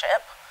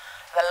ownership,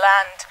 the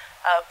land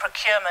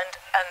procurement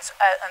and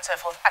so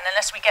forth, and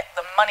unless we get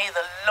the money,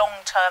 the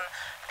long-term,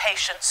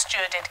 patient,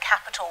 stewarded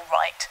capital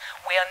right,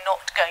 we are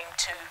not going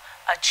to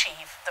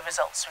achieve the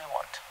results we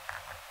want.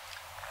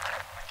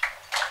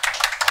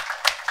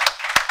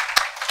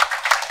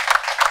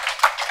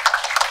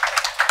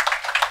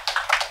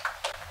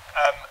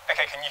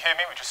 Can you hear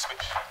me? We just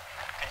switch.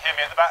 Can you hear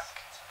me at the back?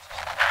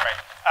 Great.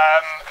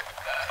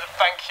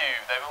 Thank you.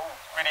 They were all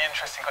really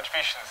interesting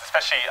contributions,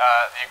 especially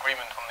the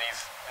agreement on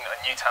these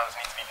new towns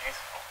need to be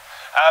beautiful.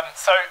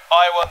 So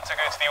I want to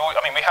go to the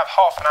audience. I mean, we have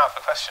half an hour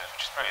for questions,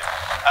 which is brilliant.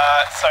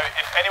 So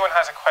if anyone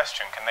has a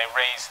question, can they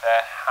raise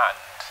their hand?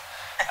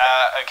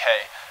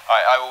 Okay.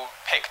 Right, I will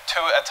pick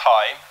two at a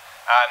time.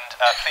 And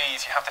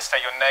please, you have to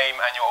state your name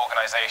and your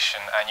organisation,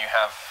 and you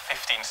have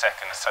 15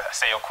 seconds to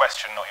say your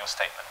question, not your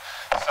statement.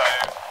 So,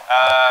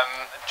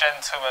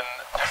 gentleman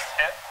just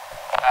here,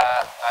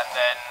 and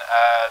then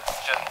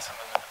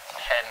gentleman with the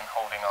pen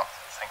holding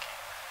afterwards. Thank you.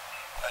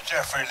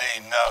 Geoffrey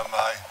Lee, now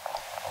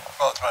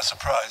well, to my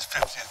surprise,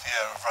 50th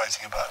year of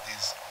writing about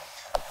these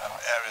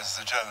areas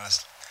as a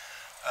journalist.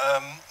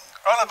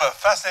 Oliver,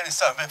 fascinating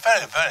stuff. Been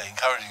very, very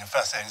encouraging and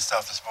fascinating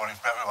stuff this morning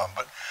from everyone.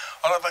 But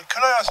Oliver,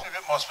 could I ask you a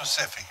bit more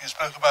specific? You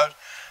spoke about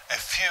a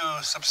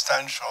few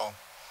substantial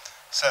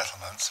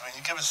settlements. I mean,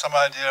 you give us some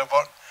idea of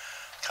what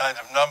kind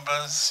of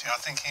numbers you're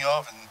thinking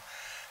of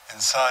in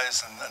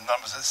size and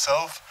numbers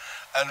itself.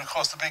 And of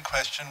course, the big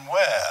question: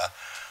 where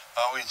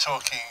are we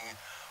talking?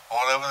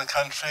 All over the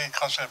country,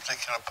 concentrating a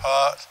particular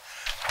part,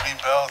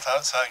 Greenbelt,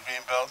 outside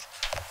Greenbelt.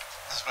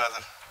 This is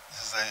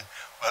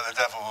where the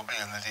devil will be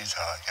in the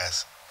detail, I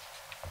guess.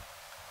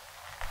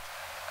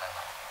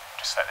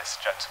 Just let this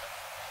gentleman.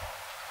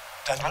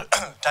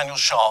 Daniel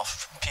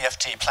Scharf,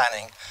 PFT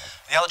Planning.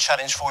 The other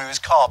challenge for you is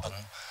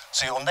carbon.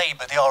 So your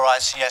neighbour, the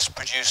RICS,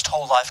 produced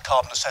whole life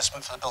carbon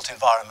assessment for the built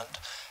environment.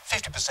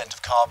 50%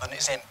 of carbon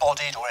is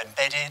embodied or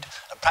embedded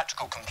at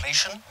practical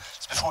completion.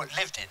 It's before it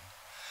lived in.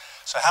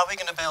 So how are we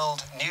going to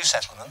build new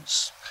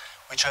settlements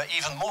which are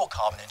even more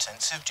carbon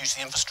intensive due to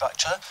the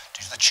infrastructure,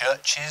 due to the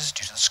churches,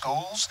 due to the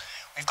schools?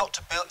 We've got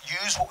to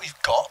use what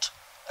we've got,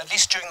 at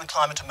least during the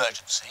climate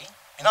emergency.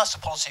 It'd be nice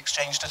for Policy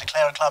Exchange to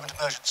declare a climate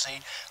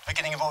emergency at the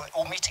beginning of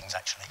all meetings,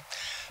 actually,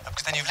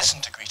 because then you've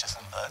listened to Greta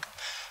Thunberg.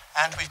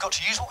 And we've got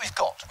to use what we've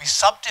got. We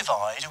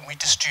subdivide and we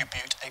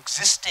distribute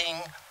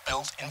existing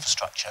built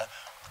infrastructure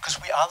because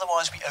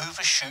otherwise we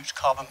overshoot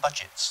carbon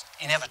budgets,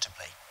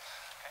 inevitably.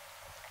 Okay,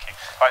 thank you.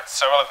 Right,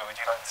 so Oliver, would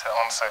you like to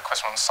answer a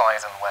question on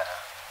size and where?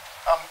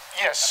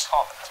 Yes. And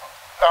carbon as well.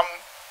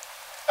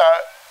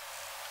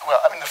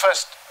 Well, I mean, the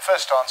first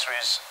answer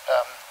is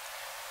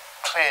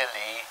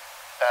clearly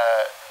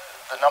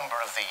the number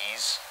of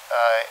these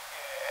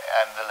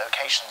and the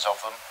locations of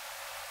them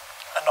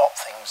are not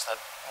things that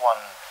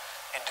one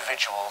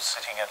individual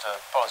sitting at a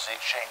policy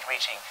exchange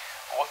meeting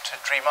ought to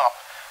dream up.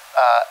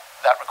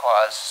 That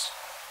requires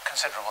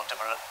considerable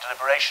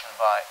deliberation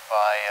by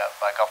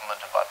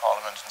government and by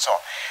Parliament and so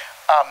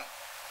on.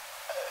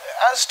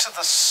 As to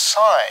the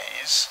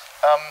size,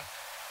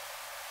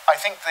 I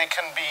think they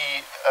can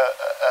be,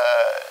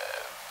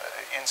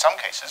 in some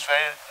cases,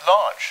 very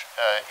large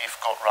if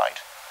got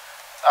right.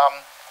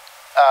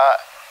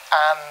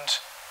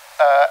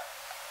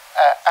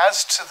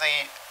 As to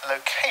the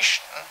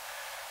location,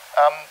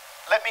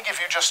 let me give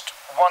you just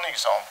one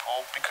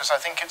example because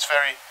I think it's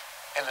very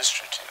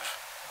illustrative,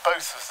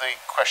 both of the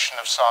question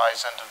of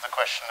size and of the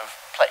question of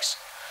place,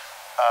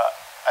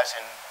 as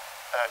in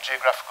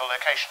geographical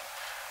location.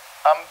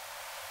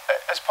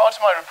 As part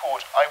of my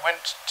report, I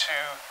went to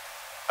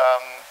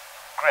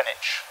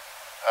Greenwich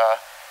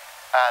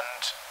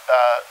and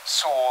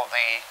saw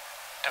the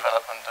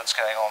development that's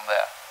going on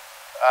there,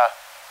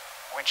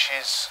 which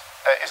is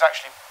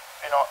actually,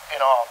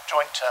 in our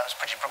joint terms,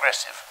 pretty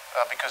progressive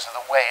because of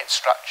the way it's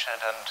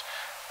structured and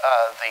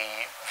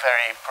the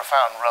very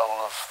profound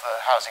role of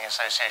the housing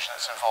association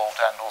that's involved,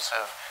 and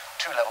also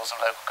 2 levels of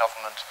local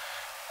government,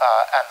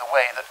 and the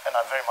way that, and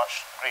I very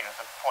much agree with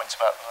the points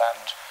about the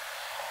land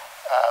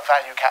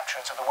value capture,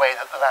 and so the way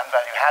that the land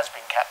value has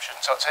been captured.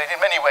 So in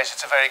many ways,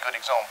 it's a very good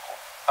example.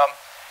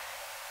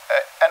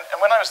 And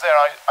when I was there,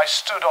 I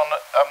stood on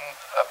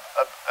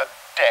a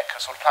deck, a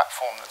sort of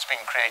platform that's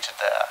been created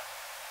there,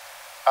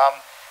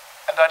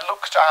 and I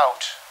looked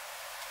out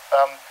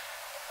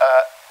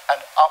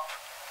and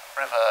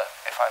upriver,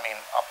 if I mean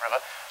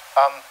upriver,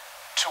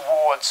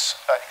 towards,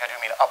 I think I do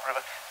mean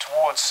upriver,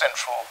 towards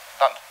central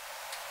London.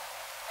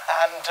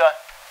 And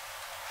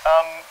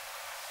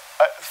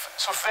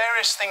so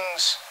various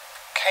things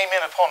came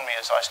in upon me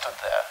as I stood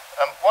there.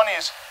 One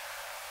is,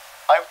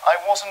 I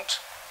wasn't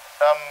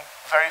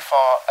very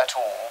far at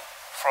all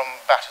from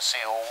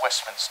Battersea or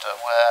Westminster,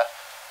 where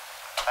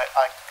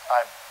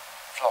I've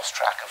lost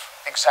track of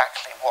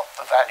exactly what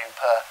the value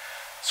per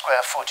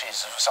square foot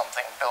is of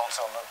something built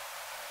on the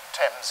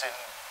Thames in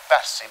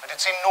Battersea, but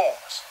it's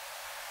enormous.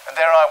 And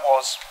there I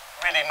was,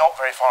 really not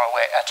very far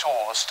away at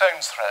all, a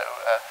stone's throw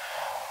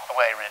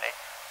away, really,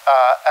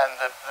 and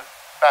the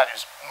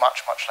value's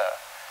much, much lower.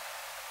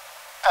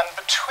 And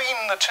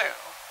between the two,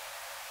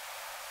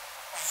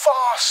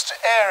 vast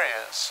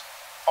areas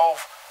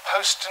of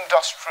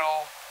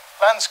post-industrial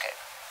landscape,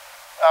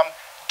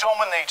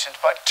 dominated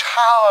by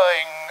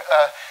towering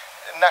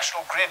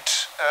national grid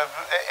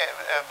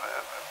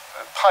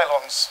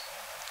pylons,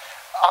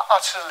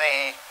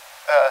 utterly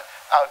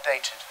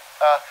outdated,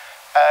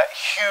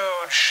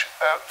 huge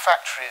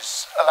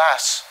factories,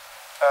 alas,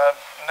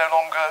 no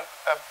longer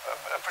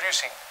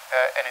producing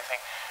anything,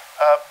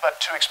 but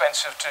too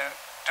expensive to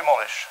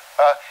demolish.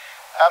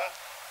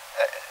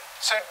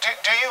 So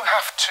do you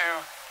have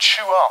to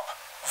chew up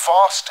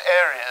vast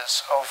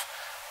areas of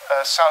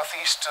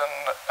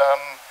southeastern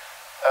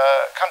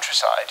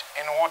countryside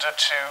in order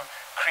to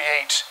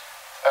create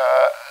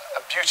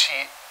a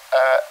beauty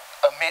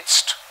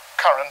amidst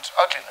current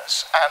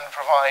ugliness and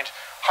provide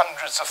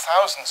hundreds of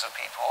thousands of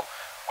people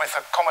with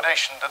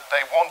accommodation that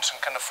they want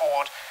and can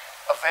afford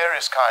of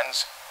various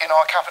kinds in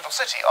our capital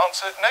city?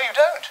 Answer, no, you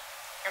don't.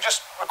 You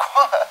just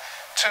require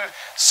to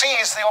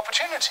seize the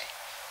opportunity.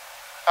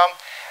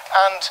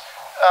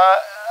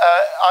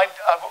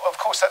 Of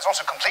course, that's not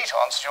a complete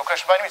answer to your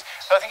question by any means,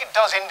 but I think it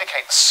does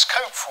indicate the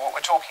scope for what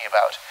we're talking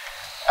about.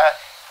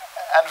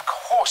 And of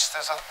course,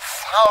 there's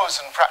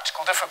 1,000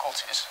 practical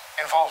difficulties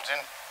involved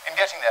in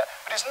getting there,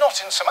 but it's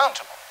not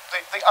insurmountable.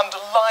 The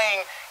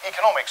underlying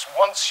economics,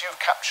 once you've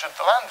captured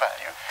the land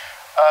value,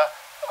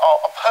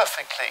 are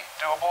perfectly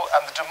doable,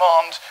 and the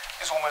demand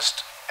is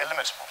almost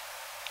illimitable.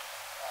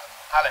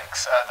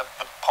 Alex,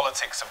 the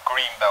politics of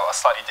Greenbelt are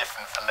slightly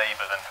different for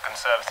Labour than for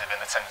Conservative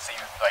in the sense that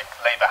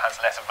Labour has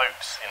less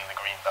votes in the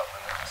Greenbelt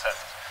than the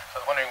Conservatives.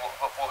 So I was wondering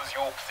what was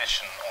your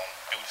position on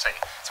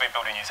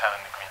building a new town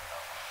in the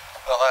Greenbelt?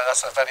 Well,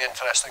 that's a very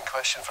interesting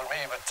question for me,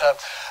 but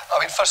I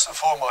mean, first and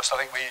foremost, I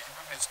think we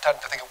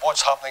tend to think of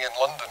what's happening in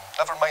London,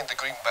 never mind the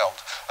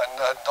Greenbelt, and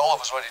all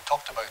of us already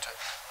talked about it.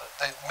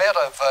 The Mayor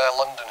of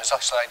London has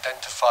actually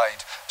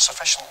identified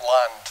sufficient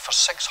land for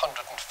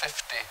 650,000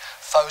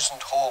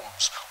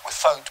 homes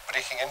without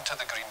breaking into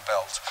the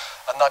Greenbelt,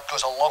 and that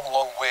goes a long,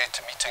 long way to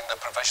meeting the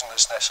provision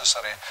that's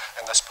necessary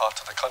in this part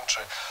of the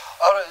country.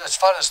 As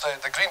far as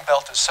the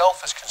Greenbelt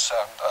itself is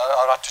concerned,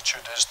 our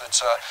attitude is that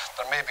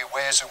there may be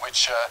ways in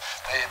which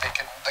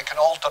they can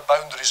alter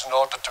boundaries in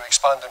order to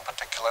expand in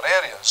particular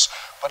areas,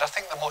 but I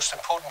think the most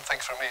important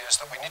thing for me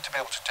is that we need to be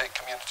able to take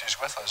communities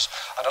with us,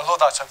 and although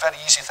that's a very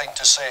easy thing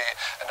to say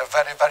and a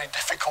very, very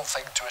difficult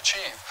thing to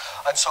achieve,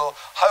 and so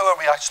how are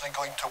we actually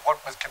going to work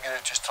with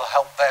communities to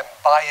help them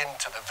buy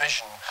into the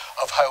vision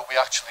of how we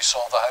actually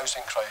solve the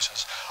housing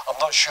crisis? I'm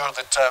not sure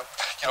that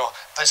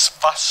this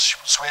vast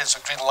swathes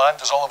of green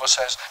land, as Oliver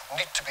says,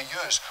 need to be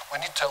used. We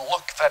need to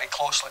look very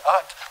closely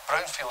at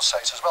brownfield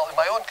sites as well. In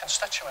my own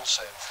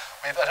constituency,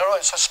 I don't know,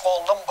 it's a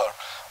small number,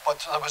 but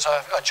there was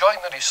a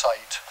joinery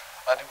site,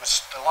 and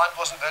the land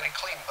wasn't very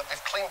clean, but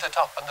they've cleaned it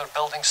up and they're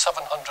building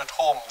 700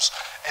 homes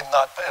in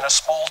a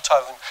small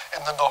town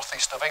in the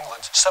northeast of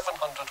England.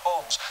 700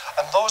 homes,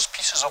 and those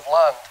pieces of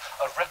land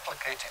are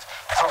replicated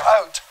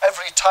throughout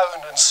every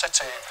town and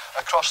city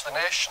across the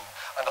nation,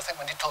 and I think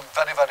we need to look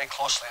very, very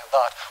closely at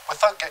that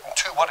without getting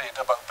too worried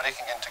about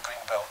breaking into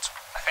Greenbelt.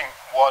 I think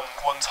one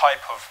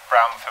type of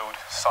brownfield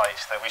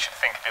site that we should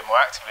think a bit more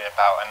actively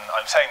about, and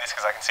I'm saying this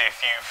because I can see a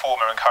few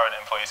former and current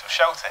employees of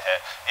Shelter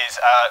here,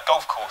 is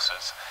golf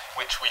courses,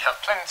 which we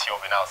have plenty of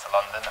in outer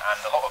London, and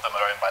a lot of them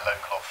are owned by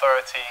local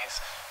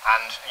authorities,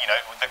 and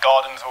the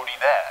garden's already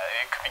there.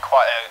 It could be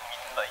quite a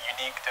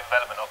unique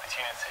development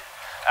opportunity.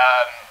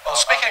 Well,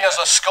 speaking as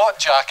a Scot,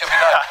 Jack, I mean,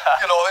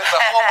 in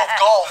the home of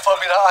golf, I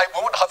mean, I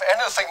won't have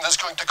anything that's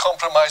going to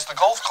compromise the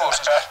golf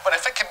courses, but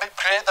if it can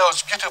create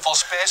those beautiful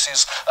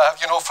spaces,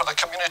 for the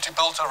community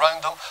built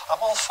around them, I'm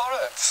all for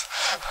it.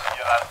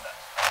 Yolande.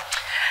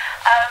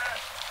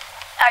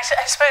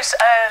 I suppose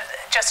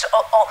just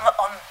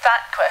on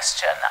that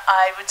question,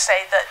 I would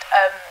say that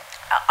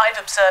I've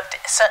observed,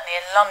 certainly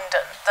in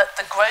London, that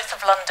the growth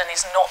of London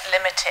is not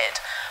limited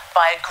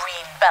by a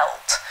green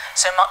belt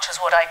so much as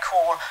what I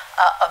call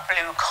a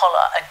blue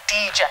collar, a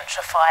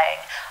degentrifying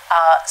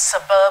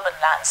suburban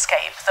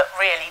landscape that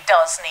really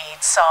does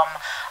need some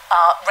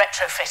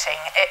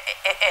retrofitting,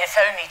 if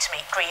only to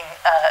meet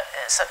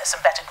some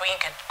better green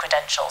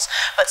credentials,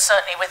 but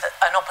certainly with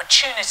an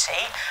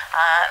opportunity.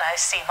 And I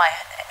see my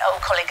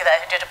old colleague there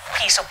who did a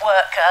piece of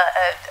work,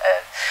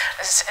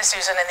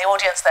 Susan in the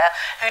audience there,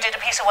 who did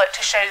a piece of work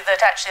to show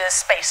that actually there's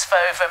space for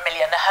over 1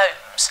 million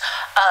homes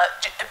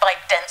by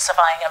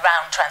densifying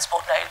around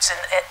transport nodes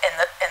in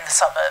the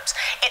suburbs.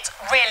 It's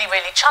really,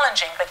 really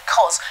challenging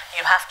because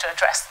you have to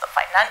address the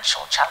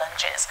financial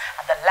challenges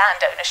and the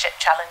land ownership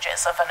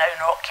challenges of an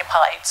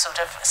owner-occupied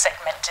sort of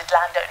segmented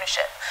land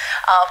ownership.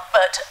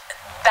 But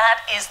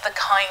that is the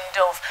kind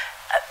of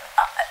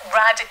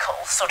radical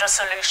sort of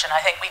solution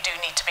I think we do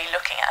need to be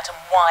looking at, and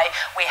why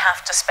we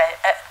have to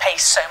pay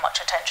so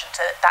much attention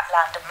to that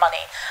land and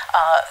money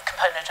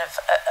component of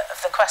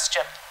the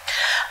question.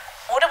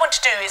 What I want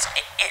to do is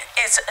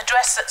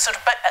address that sort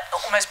of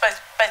almost both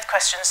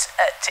questions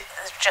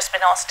just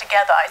been asked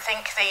together. I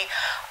think the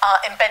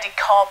embedded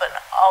carbon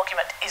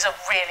argument is a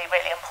really,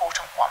 really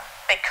important one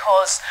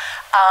because,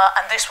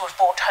 and this was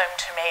brought home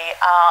to me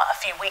a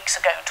few weeks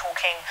ago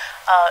talking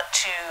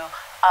to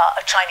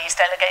a Chinese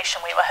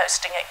delegation we were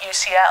hosting at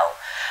UCL,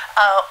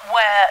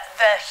 where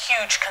their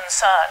huge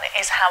concern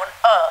is how on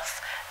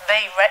earth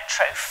they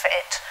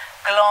retrofit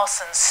glass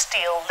and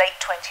steel late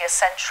 20th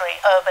century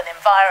urban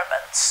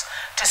environments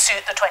to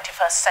suit the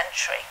 21st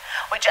century,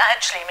 which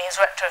actually means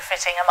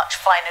retrofitting a much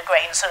finer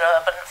grained sort of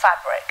urban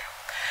fabric.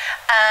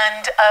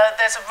 And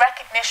there's a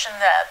recognition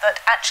there that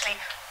actually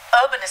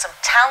urbanism,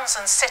 towns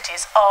and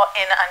cities are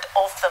in and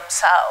of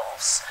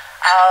themselves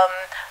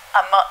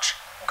a much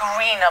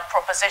greener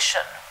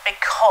proposition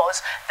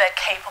because they're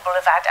capable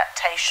of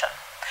adaptation.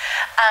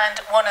 And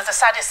one of the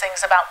saddest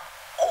things about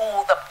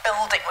all the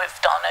building we've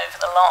done over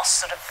the last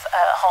sort of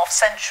half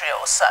century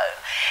or so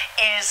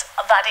is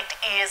that it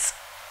is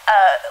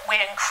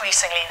we're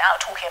increasingly now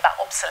talking about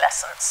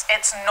obsolescence.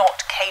 It's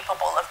not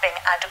capable of being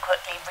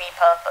adequately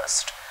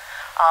repurposed.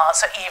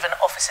 So even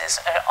offices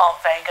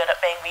aren't very good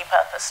at being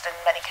repurposed in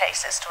many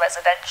cases to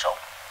residential.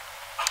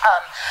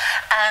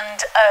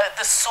 And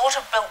the sort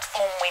of built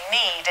form we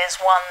need is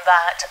one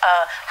that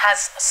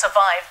has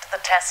survived the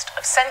test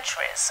of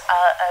centuries.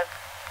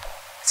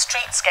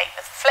 Streetscape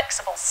with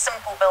flexible,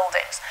 simple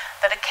buildings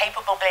that are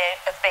capable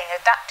of being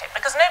adapted,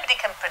 because nobody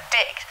can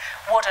predict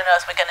what on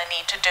earth we're going to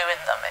need to do in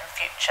them in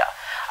future.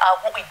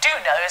 What we do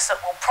know is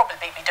that we'll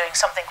probably be doing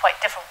something quite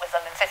different with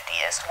them in 50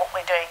 years to what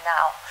we're doing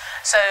now.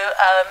 So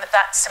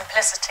that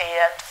simplicity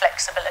and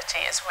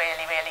flexibility is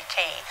really, really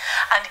key,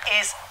 and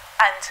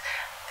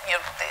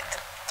you know, the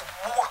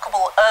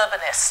walkable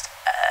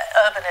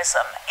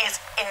urbanism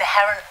is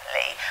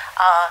inherently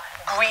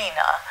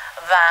greener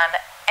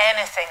than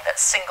anything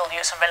that's single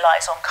use and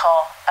relies on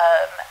car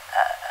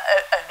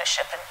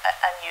ownership and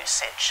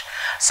usage.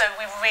 So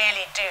we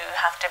really do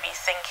have to be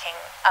thinking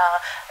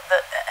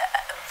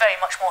very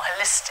much more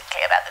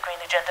holistically about the green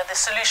agenda. The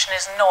solution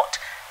is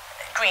not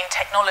green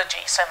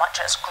technology so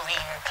much as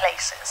green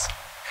places.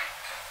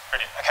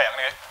 Brilliant. Okay, I'm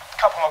going to get a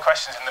couple more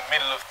questions in the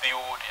middle of the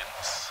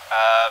audience,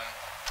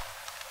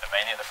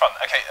 mainly at the front.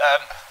 Okay,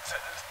 so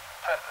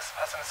this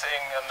person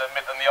sitting in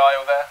the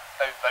aisle there,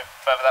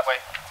 further that way.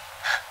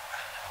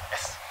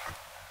 Yes.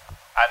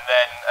 And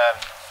then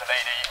the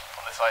lady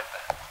on the side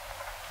there.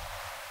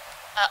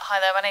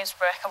 Hi there, my name's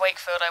Rebecca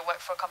Wakefield. I work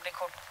for a company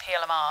called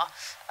PLMR.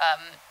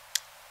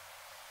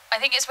 I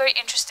think it's very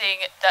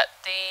interesting that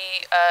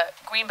the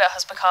Greenbelt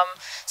has become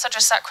such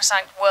a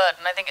sacrosanct word,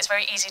 and I think it's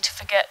very easy to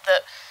forget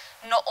that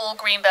not all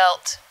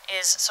Greenbelt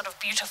is sort of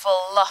beautiful,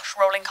 lush,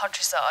 rolling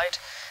countryside.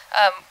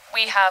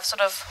 We have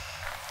sort of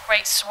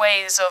great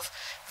swathes of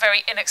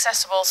very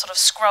inaccessible sort of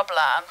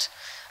scrubland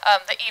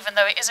that even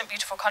though it isn't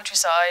beautiful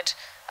countryside,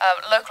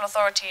 local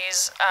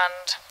authorities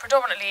and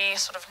predominantly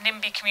sort of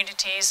NIMBY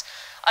communities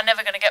are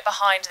never going to get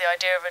behind the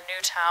idea of a new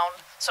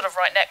town sort of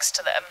right next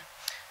to them.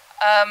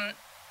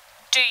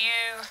 Do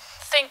you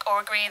think or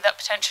agree that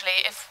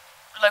potentially if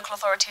local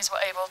authorities were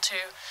able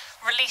to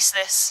release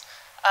this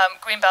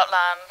Greenbelt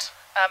land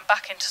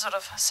back into sort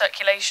of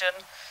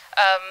circulation,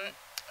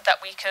 that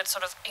we could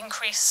sort of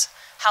increase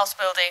house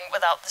building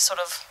without this sort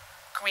of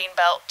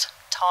Greenbelt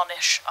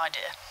tarnish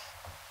idea?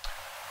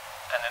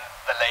 And then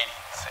the lady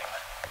sitting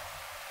there.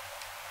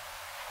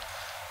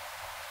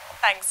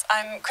 Thanks.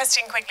 I'm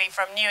Christine Quigley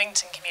from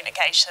Newington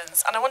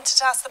Communications, and I wanted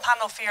to ask the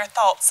panel for your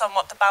thoughts on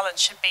what the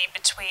balance should be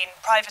between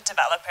private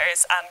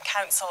developers and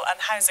council and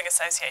housing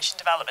association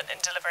development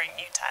in delivering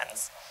new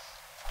towns.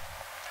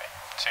 Okay,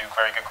 two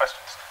very good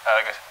questions.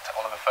 I'll go to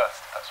Oliver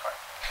first, if that's right.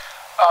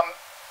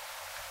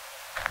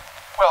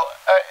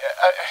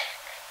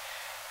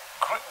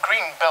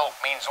 Green belt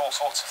means all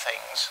sorts of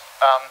things,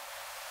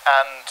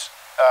 and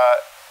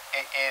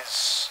it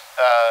is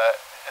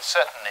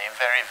certainly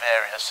very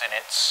various in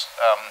its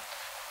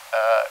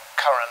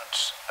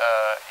current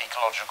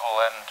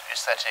ecological and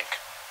aesthetic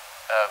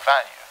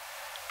value.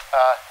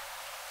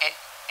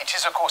 It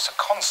is, of course, a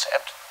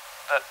concept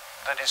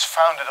that is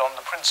founded on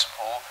the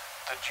principle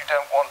that you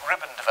don't want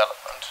ribbon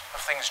development of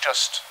things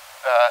just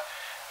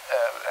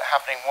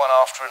happening one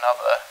after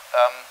another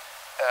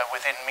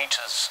within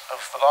meters of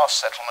the last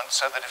settlement,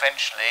 so that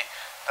eventually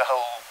the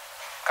whole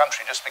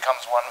country just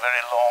becomes one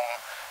very long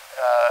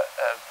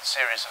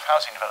series of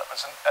housing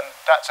developments, and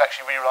that's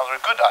actually really rather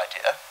a good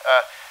idea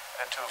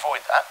to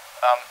avoid that.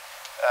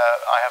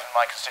 I have in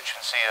my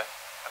constituency a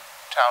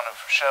town of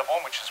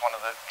Sherborne, which is one of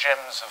the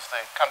gems of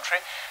the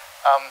country,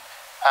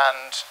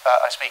 and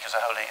I speak as a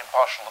wholly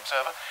impartial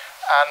observer,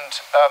 and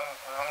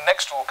the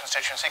next door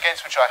constituency,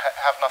 against which I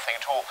have nothing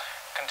at all,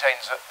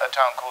 contains a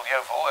town called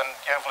Yeovil, and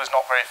Yeovil is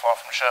not very far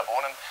from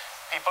Sherborne, and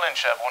people in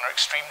Sherborne are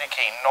extremely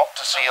keen not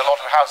to see a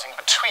lot of housing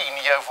between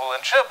Yeovil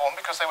and Sherborne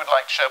because they would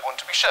like Sherborne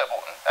to be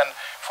Sherborne. And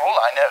for all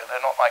I know,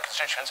 they're not my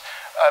constituents,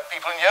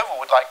 people in Yeovil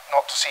would like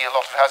not to see a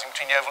lot of housing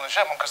between Yeovil and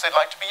Sherborne because they'd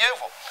like to be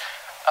Yeovil.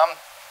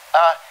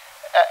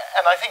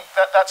 And I think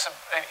that's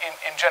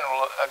in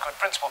general a good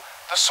principle.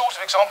 The sort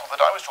of example that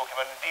I was talking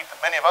about, indeed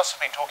that many of us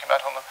have been talking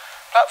about on the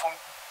platform,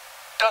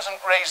 doesn't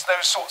raise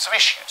those sorts of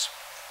issues.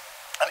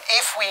 And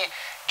if we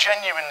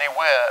genuinely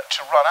were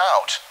to run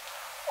out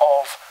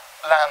of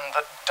land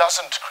that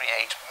doesn't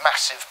create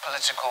massive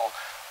political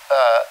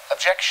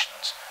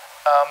objections,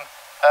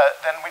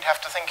 then we'd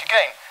have to think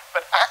again.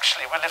 But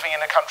actually we're living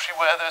in a country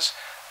where there's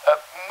a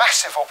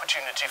massive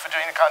opportunity for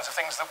doing the kinds of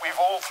things that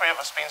we've all three of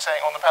us been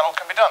saying on the panel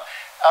can be done.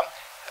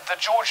 The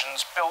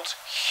Georgians built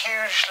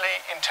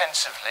hugely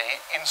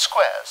intensively in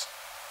squares.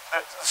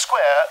 the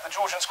square, the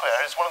Georgian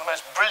Square, is one of the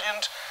most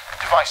brilliant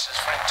devices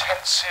for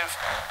intensive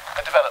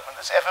development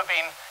that's ever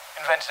been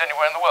invented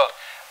anywhere in the world.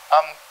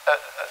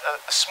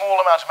 A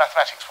small amount of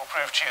mathematics will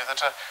prove to you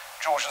that a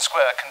Georgian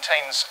Square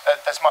contains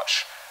as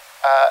much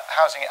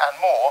housing and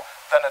more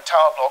than a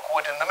tower block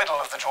would in the middle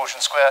of the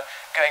Georgian Square,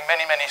 going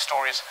many, many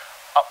stories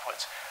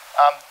upwards,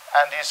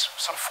 and is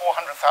sort of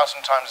 400,000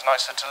 times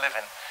nicer to live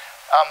in.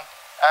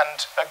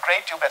 And a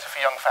great deal better for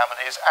young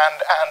families,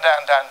 and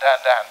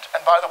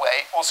by the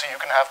way, also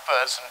you can have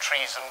birds and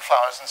trees and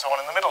flowers and so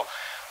on in the middle,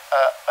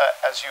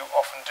 as you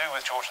often do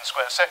with Georgian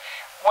Squares. So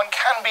one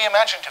can be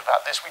imaginative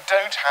about this. We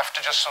don't have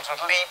to just sort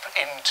of leap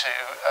into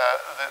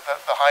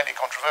the highly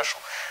controversial.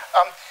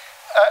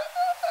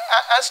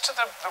 As to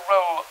the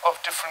role of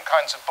different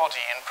kinds of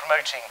body in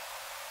promoting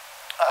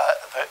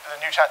the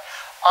new town,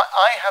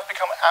 I have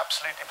become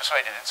absolutely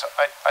persuaded. It's,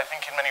 I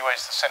think, in many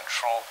ways the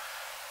central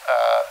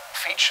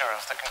feature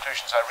of the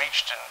conclusions I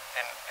reached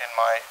in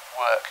my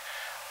work,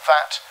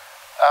 that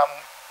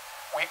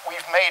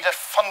we've made a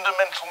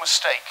fundamental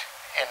mistake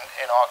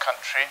in our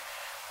country,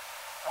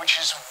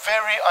 which is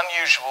very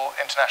unusual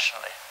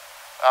internationally.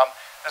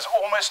 There's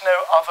almost no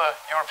other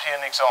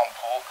European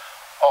example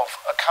of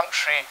a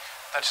country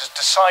that has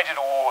decided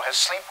or has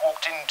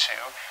sleepwalked into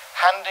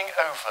handing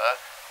over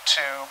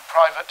to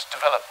private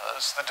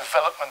developers the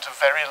development of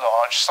very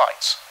large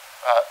sites,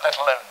 let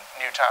alone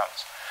new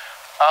towns.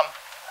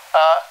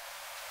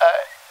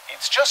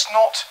 It's just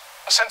not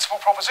a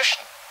sensible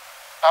proposition.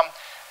 I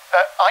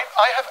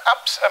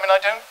mean, I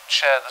don't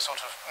share the sort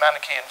of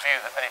Manichaean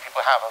view that many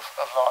people have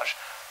of large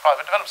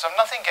private developers. I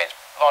have nothing against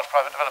large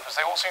private developers.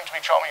 They all seem to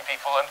be charming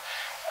people,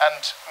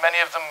 and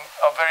many of them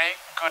are very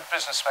good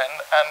businessmen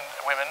and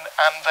women,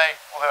 and they,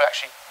 although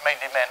actually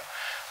mainly men,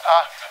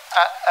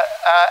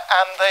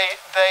 and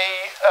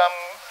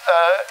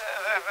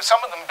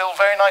some of them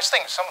build very nice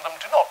things. Some of them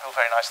do not build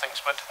very nice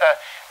things, but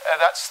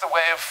that's the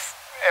way of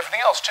everything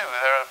else too.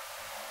 There are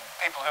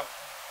people who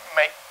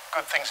make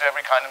good things of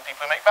every kind and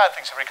people who make bad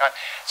things of every kind.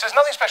 So there's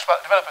nothing special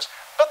about developers,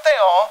 but they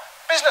are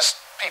business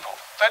people.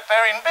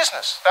 They're in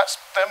business. That's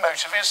their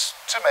motive, is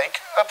to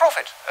make a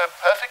profit, a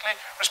perfectly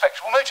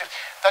respectable motive.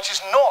 That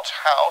is not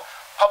how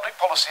public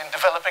policy in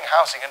developing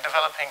housing and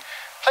developing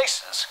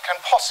places can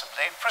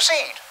possibly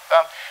proceed.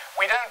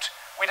 We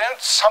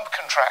don't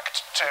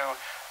subcontract to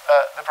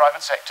the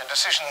private sector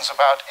decisions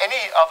about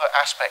any other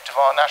aspect of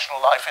our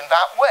national life in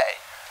that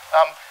way.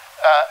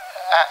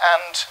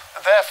 And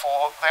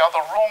therefore, they are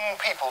the wrong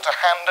people to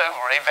hand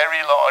over a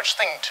very large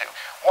thing to.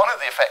 One of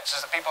the effects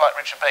is that people like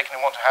Richard Bacon,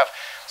 who want to have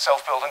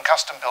self-build and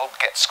custom-build,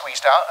 get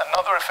squeezed out.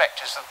 Another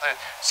effect is that the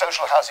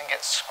social housing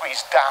gets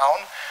squeezed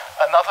down.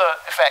 Another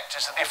effect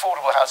is that the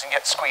affordable housing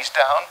gets squeezed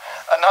down.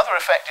 Another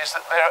effect is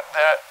that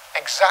they're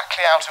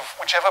exactly out of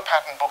whichever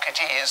pattern book it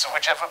is, or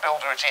whichever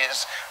builder it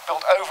is,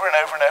 built over and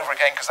over and over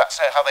again, because that's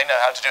how they know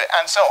how to do it,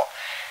 and so on.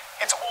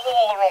 It's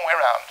all the wrong way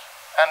around.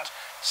 And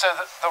so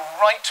that the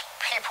right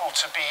people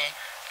to be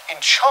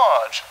in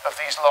charge of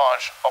these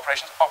large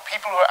operations are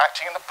people who are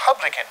acting in the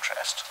public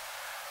interest,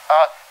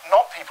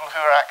 not people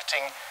who are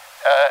acting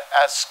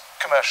as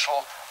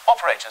commercial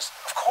operators.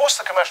 Of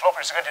course, the commercial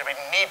operators are going to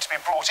need to be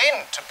brought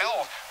in to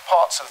build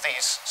parts of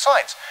these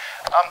sites,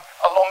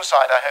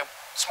 alongside, I hope,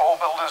 small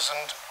builders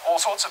and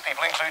all sorts of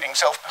people, including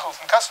self-build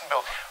and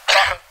custom-build.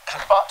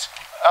 But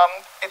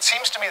it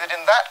seems to me that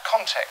in that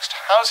context,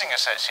 housing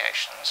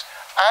associations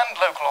and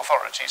local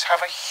authorities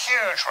have a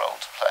huge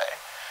role to play.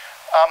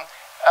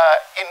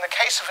 In the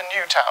case of a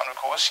new town, of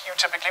course, you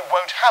typically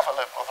won't have a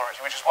local authority,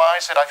 which is why I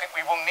said I think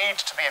we will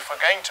need to be, if we're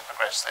going to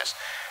progress this,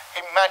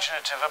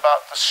 imaginative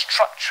about the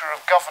structure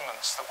of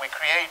governance that we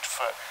create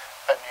for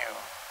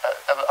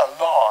a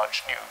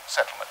large new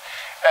settlement.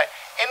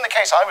 In the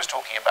case I was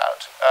talking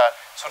about,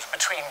 sort of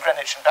between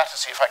Greenwich and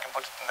Battersea, if I can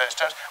put it in those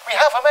terms, we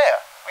have a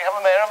mayor. We have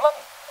a mayor of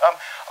London.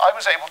 I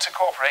was able to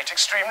cooperate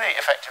extremely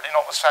effectively,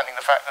 notwithstanding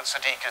the fact that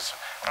Sadiq is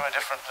from a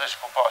different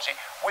political party,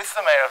 with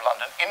the Mayor of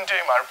London in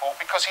doing my report,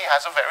 because he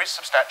has a very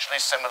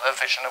substantially similar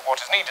vision of what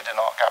is needed in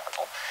our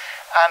capital.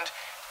 And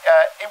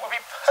it would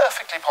be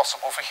perfectly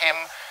possible for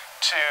him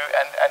to,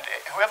 and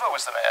whoever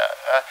was the mayor,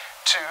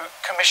 to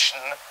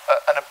commission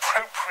an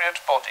appropriate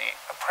body,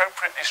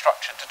 appropriately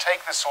structured, to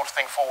take this sort of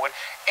thing forward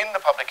in the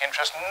public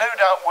interest, no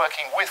doubt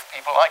working with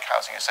people like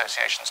housing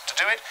associations to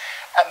do it,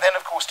 and then,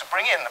 of course, to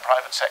bring in the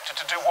private sector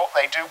to do what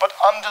they do, but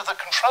under the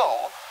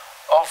control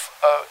of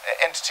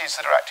entities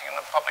that are acting in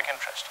the public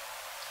interest.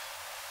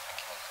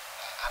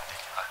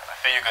 I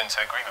fear you're going to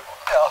agree with all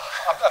that.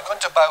 Yeah, I'm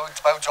going to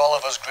vouch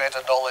Oliver's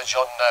greater knowledge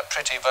on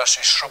pretty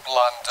versus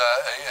shrubland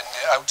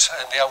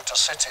in the outer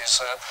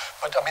cities.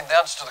 But I mean, the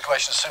answer to the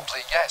question is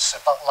simply yes,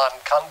 if that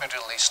land can be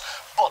released.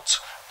 But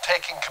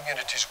taking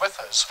communities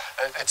with us,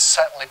 it's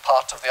certainly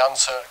part of the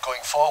answer going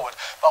forward.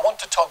 But I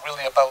want to talk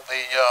really about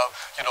the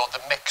the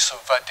mix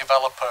of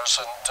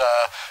developers and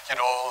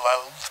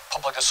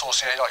public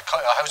association or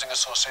housing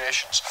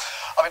associations.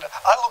 I mean,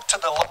 I looked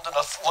at the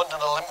London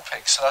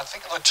Olympics, and I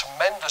think the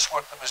tremendous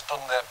work that was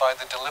done there by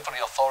the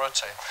delivery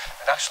authority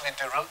in actually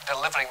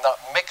delivering that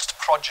mixed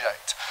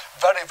project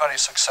very, very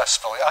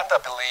successfully. And I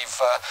believe,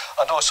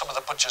 I know some of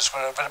the budgets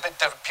were a bit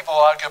different. People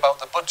argue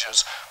about the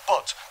budgets,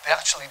 but they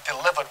actually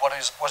delivered what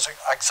was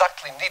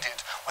exactly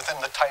needed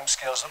within the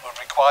timescales that were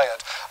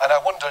required. And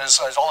I wonder, as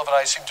Oliver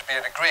and I seem to be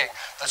agreeing,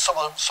 that some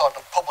sort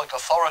of public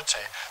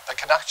authority that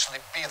can actually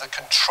be the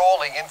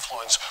controlling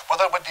influence,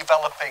 whether we're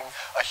developing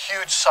a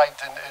huge site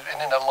in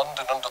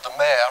London under the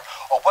mayor,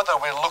 or whether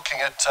we're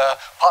looking at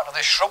part of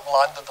the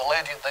shrubland that the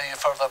lady at the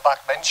further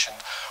back mentioned,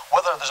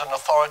 whether there's an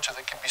authority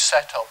that can be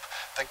set up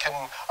that can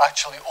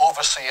actually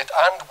oversee it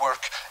and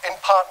work in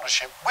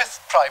partnership with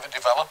private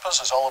developers,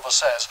 as Oliver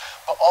says,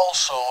 but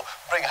also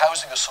bring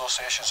housing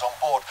associations on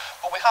board.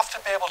 But we have to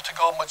be able to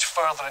go much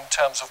further in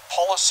terms of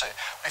policy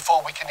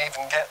before we can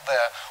even get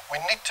there.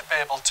 We need to be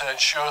able to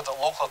ensure that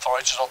local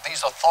authorities, or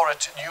these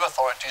new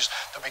authorities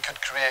that we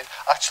could create,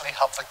 actually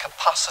have the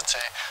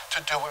capacity to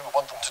do what we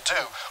want them to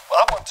do.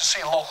 Well, I want to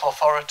see local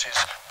authorities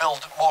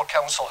build more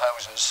council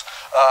houses,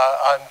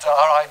 and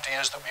our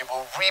idea is that we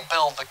will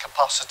rebuild the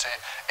capacity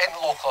in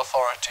local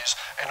authorities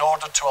in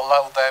order to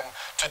allow them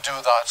to do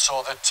that,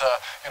 so that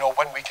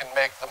when we can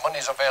make the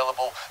monies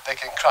available, they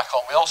can crack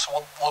on. We also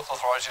want local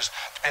authorities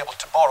to be able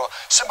to borrow.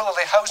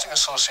 Similarly, housing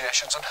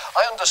associations, and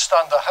I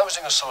understand that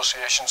housing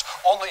associations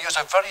only use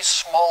a very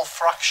small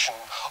fraction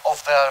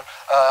of their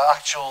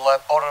actual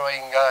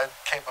borrowing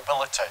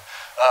capability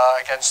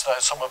against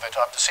some of it.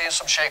 I'm seeing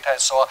some shake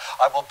heads, so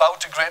I will bow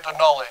to greater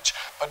knowledge,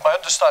 but my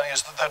understanding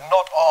is that they're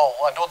not all,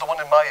 I know the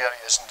one in my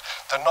area isn't,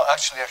 they're not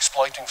actually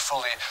exploiting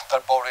fully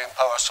their borrowing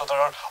power. So there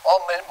are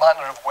all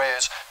manner of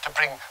ways to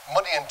bring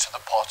money into the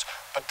pot,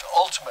 but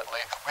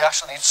ultimately we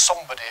actually need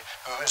somebody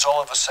who, as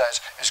Oliver says,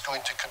 is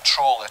going to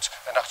control it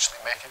and actually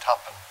make it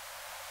happen.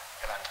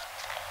 Yolande.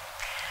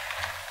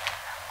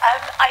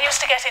 I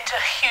used to get into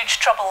huge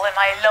trouble in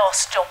my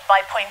last job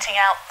by pointing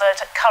out that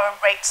at current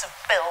rates of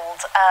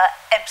build,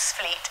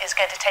 Ebbsfleet is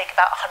going to take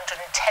about 110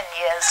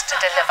 years to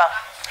deliver.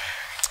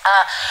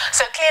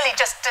 So clearly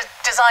just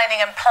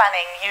designing and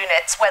planning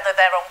units, whether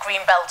they're on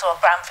Greenbelt or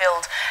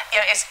Brownfield,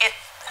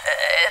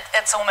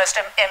 it's almost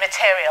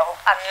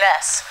immaterial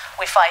unless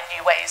we find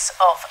new ways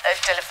of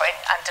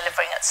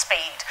delivering at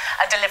speed,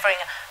 and delivering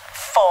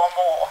far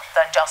more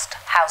than just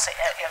housing,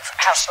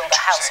 house builder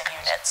housing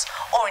units,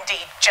 or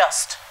indeed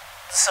just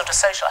the sort of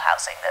social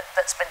housing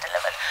that's been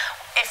delivered.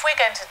 If we're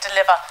going to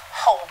deliver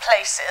whole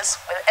places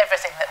with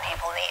everything that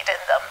people need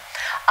in them,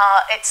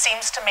 it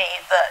seems to me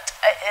that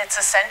it's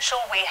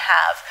essential we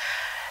have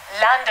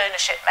land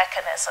ownership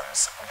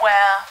mechanisms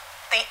where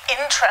the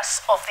interests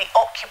of the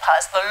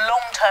occupiers, the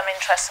long-term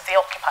interests of the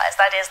occupiers,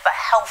 that is the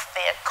health,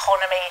 the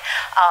economy,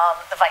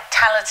 the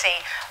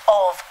vitality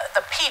of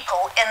the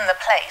people in the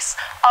place,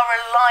 are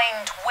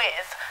aligned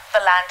with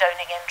the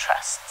landowning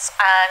interests.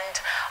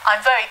 And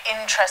I'm very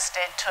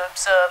interested to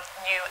observe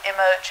new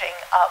emerging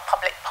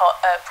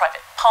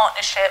public-private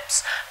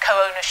partnerships,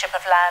 co-ownership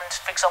of land,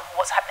 for example,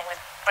 what's happening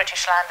with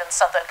British Land and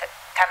Southern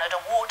Canada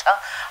Water,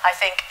 I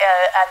think,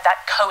 and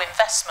that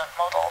co-investment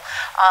model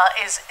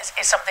is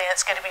something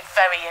that's going to be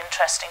very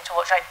interesting to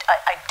watch.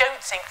 I don't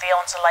think the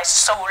answer lies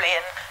solely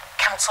in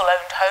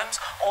council-owned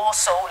homes or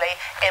solely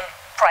in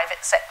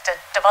private sector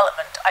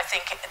development. I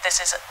think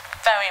this is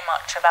very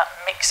much about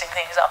mixing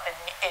things up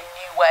in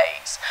new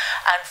ways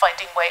and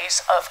finding ways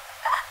of,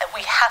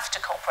 we have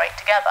to cooperate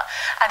together.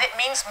 And it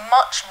means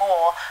much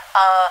more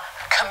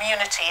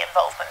community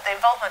involvement, the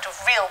involvement of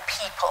real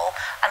people,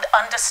 and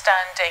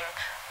understanding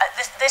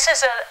this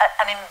is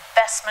an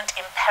investment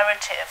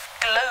imperative,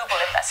 global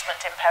investment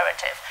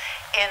imperative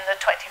in the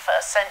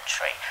 21st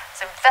century.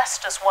 As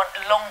investors want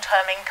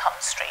long-term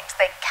income streams,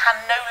 they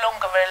can no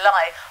longer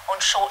rely on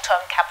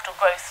short-term capital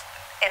growth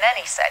in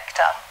any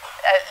sector,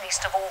 at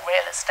least of all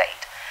real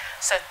estate.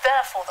 So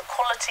therefore, the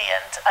quality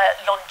and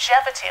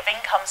longevity of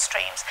income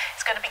streams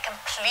is going to be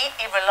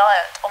completely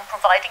reliant on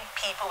providing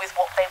people with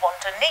what they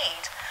want and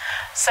need.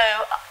 So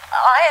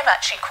I am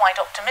actually quite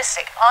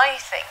optimistic. I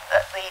think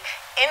that the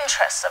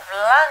interests of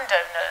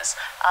landowners,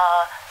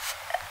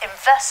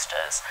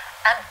 investors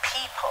and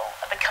people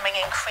are becoming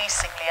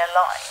increasingly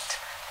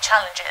aligned.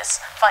 Challenges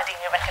finding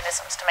new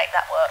mechanisms to make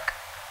that work.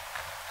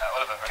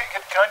 Oliver, can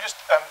I just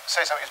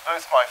say something? As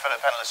both my fellow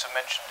panellists have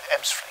mentioned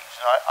Ebbsfleet,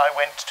 and I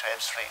went to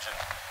Ebbsfleet and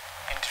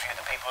interviewed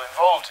the people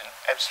involved in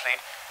Ebbsfleet,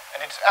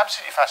 and it's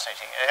absolutely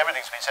fascinating.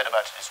 Everything's been said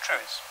about it is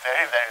true. It's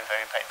very, very,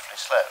 very painfully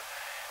slow.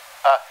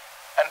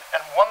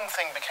 And one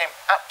thing became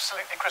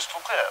absolutely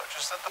crystal clear,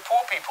 which is that the poor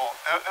people,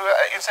 who are,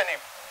 it's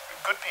only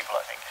good people,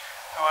 I think,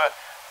 who are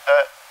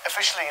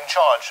officially in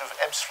charge of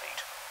Ebbsfleet,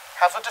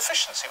 have a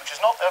deficiency, which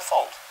is not their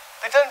fault.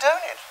 They don't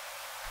own it.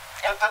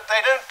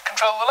 They don't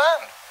control the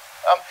land.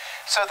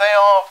 So they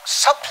are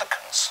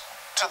supplicants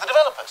to the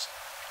developers.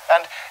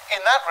 And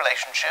in that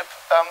relationship,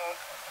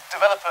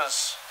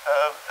 developers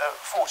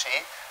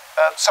 40,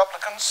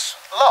 supplicants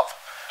love.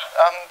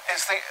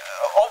 Is the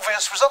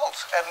obvious result,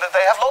 and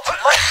they have lots of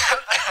luck.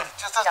 It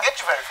just doesn't get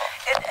you very far.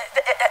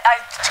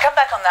 To come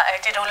back on that,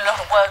 I did a lot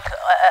of work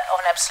on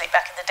Ebbsfleet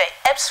back in the day.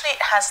 Ebbsfleet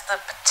has the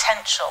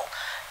potential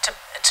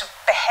to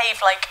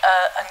behave like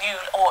a new,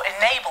 or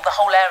enable the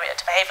whole area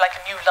to behave like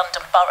a new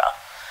London borough.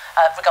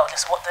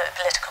 regardless of what the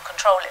political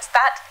control is.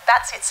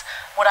 That's its,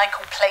 what I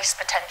call place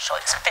potential,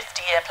 its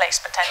 50-year place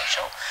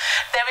potential.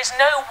 There is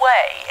no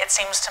way, it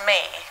seems to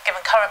me,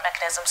 given current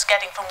mechanisms,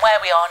 getting from where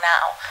we are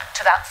now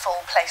to that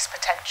full place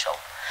potential.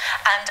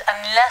 And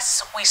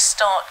unless we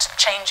start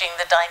changing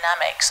the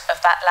dynamics of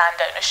that land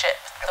ownership,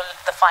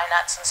 the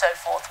finance and so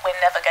forth, we're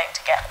never going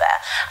to get there.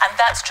 And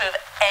that's true of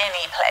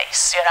any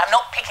place. You know, I'm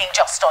not picking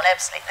just on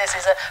Ebbsfleet. This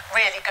is a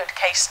really good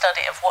case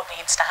study of what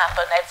needs to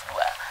happen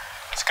everywhere.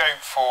 Let's go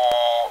for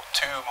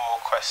two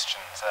more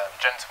questions.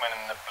 Gentleman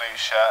in the blue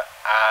shirt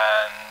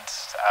and,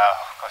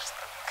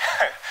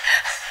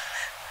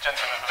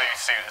 gentleman in the blue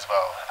suit as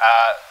well.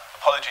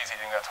 Apologies, you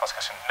didn't go to ask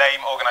a question.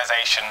 Name,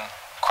 organisation,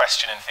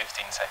 question in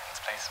 15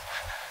 seconds, please.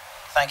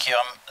 Thank you.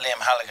 I'm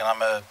Liam Halligan.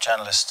 I'm a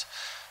journalist.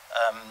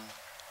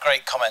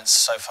 Great comments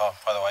so far,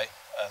 by the way.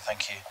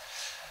 Thank you.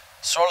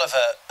 Sir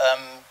Oliver,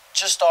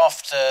 just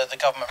after the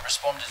government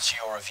responded to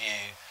your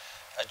review,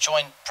 a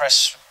joint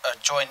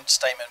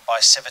statement by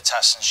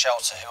Civitas and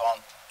Shelter, who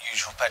aren't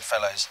usual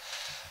bedfellows,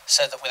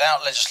 said that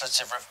without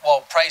legislative,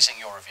 while praising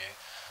your review,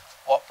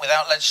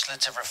 without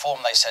legislative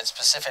reform, they said,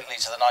 specifically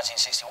to the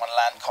 1961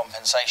 Land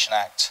Compensation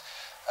Act,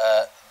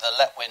 the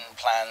Letwin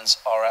plans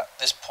are at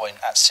this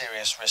point at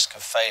serious risk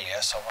of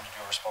failure, so I wanted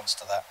your response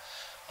to that.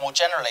 More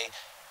generally,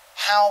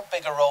 how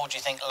big a role do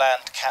you think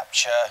land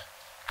capture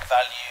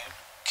value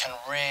can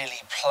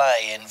really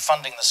play in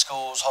funding the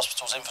schools,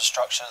 hospitals,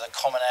 infrastructure, the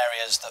common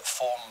areas that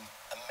form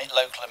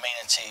local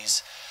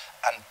amenities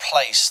and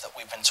place that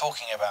we've been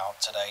talking about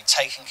today,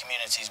 taking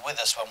communities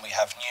with us when we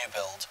have new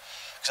build?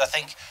 Because I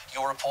think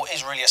your report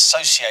is really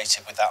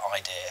associated with that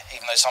idea,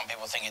 even though some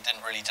people think it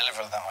didn't really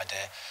deliver that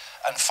idea.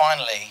 And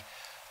finally,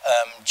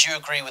 do you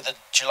agree with the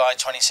July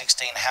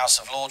 2016 House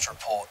of Lords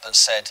report that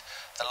said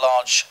the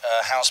large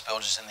house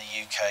builders in the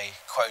UK,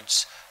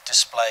 quotes,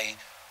 display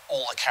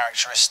all the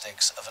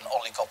characteristics of an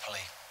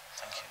oligopoly?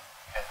 Thank you.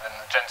 Okay, then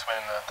the gentleman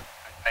in the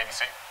navy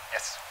suit.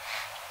 Yes.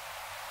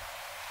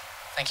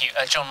 Thank you.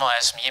 John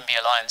Myers from YIMBY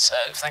Alliance.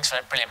 Thanks for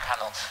a brilliant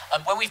panel.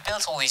 When we've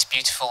built all these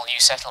beautiful new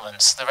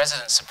settlements, the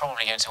residents are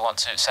probably going to want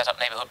to set up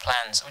neighbourhood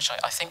plans, which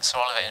I think Sir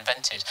Oliver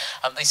invented.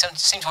 They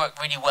seem to work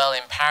really well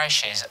in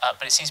parishes,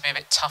 but it seems to be a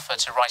bit tougher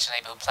to write a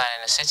neighbourhood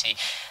plan in a city.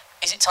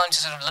 Is it time to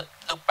sort of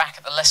look back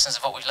at the lessons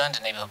of what we've learned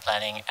in neighbourhood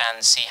planning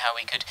and see how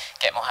we could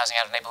get more housing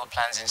out of neighbourhood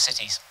plans in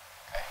cities?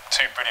 Okay,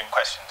 two brilliant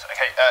questions.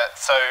 Okay,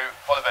 so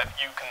Oliver,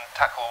 you can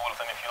tackle all of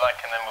them if you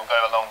like, and then we'll go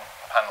along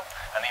the panel.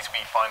 And these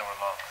will be final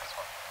remarks as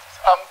well.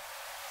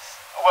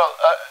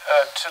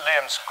 To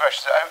Liam's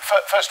question,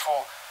 first of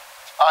all,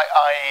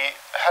 I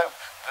hope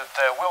that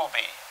there will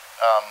be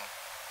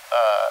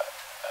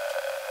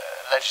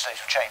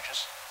legislative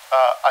changes.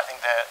 I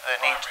think there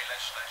need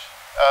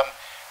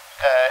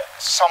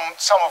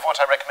some of what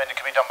I recommended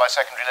can be done by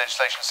secondary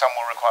legislation. Some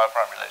will require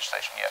primary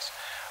legislation. Yes,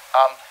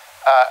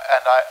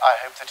 and I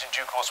hope that in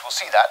due course we'll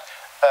see that.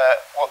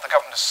 What the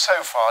government has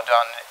so far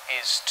done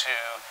is to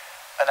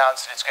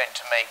announce that it's going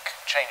to make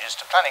changes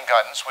to planning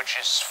guidance, which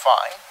is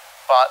fine,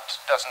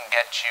 but doesn't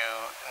get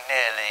you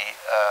nearly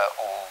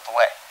all the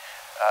way,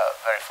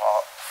 very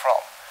far from.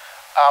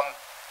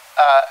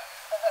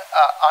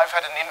 I've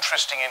had an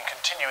interesting and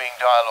continuing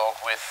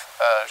dialogue with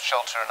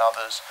Shelter and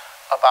others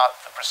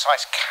about the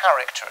precise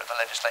character of the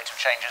legislative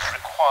changes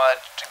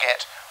required to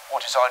get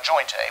what is our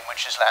joint aim,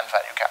 which is land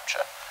value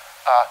capture.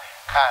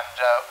 And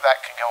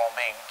that can go on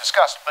being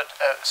discussed, but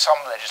some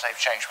legislative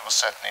change we will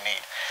certainly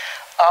need.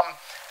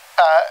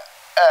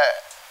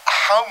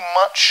 How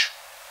much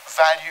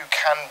value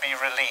can be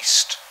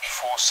released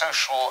for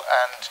social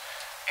and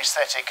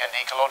aesthetic and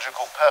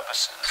ecological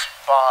purposes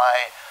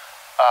by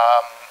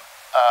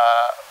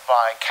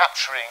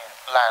capturing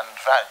land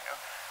value,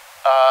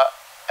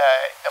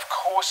 of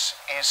course,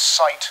 is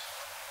site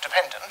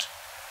dependent.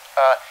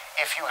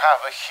 If you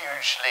have a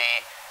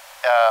hugely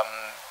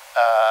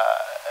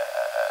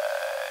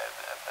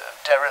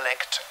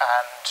derelict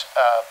and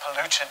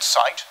polluted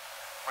site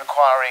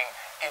requiring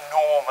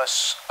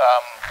enormous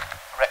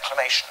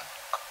reclamation,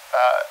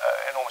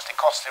 enormously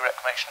costly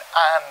reclamation,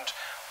 and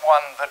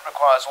one that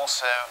requires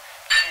also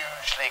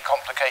hugely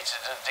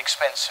complicated and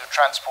expensive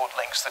transport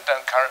links that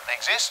don't currently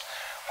exist,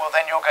 well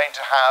then you're going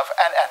to have,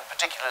 and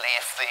particularly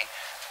if the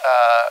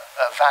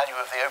value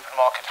of the open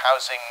market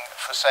housing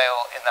for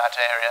sale in that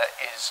area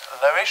is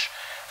lowish,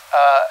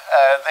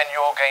 then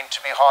you're going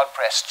to be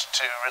hard-pressed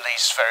to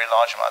release very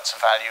large amounts of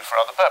value for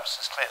other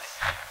purposes, clearly.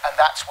 And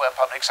that's where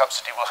public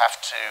subsidy will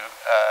have to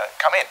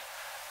come in.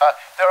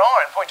 There are,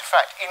 in point of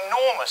fact,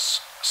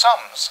 enormous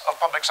sums of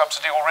public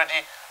subsidy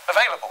already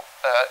available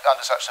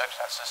under such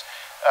circumstances.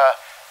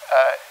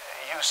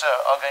 You, sir,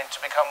 are going to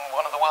become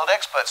one of the world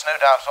experts, no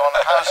doubt, on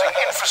housing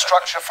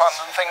infrastructure fund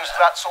and things of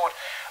that sort.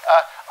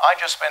 I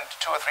just spent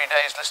 2 or 3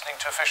 days listening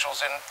to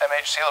officials in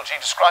MHCLG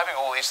describing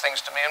all these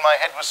things to me, and my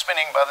head was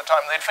spinning by the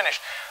time they'd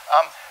finished.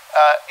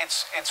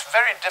 It's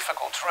very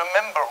difficult to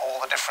remember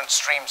all the different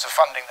streams of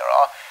funding there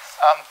are.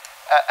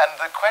 And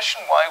the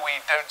question why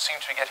we don't seem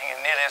to be getting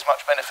nearly as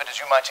much benefit as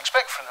you might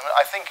expect from them,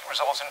 I think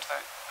resolves into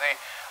the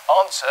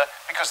answer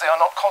because they are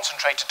not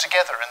concentrated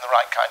together in the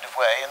right kind of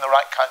way, in the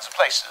right kinds of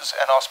places,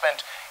 and are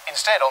spent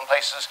instead on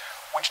places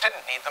which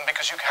didn't need them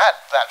because you had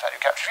land value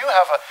capture. If you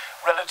have a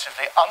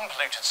relatively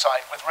unpolluted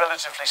site with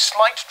relatively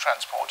slight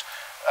transport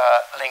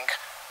link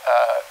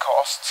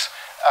costs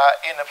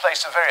in a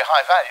place of very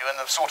high value, and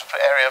the sort of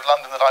area of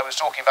London that I was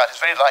talking about is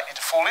very likely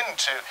to fall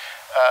into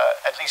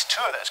at least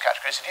two of those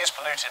categories. It is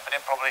polluted, but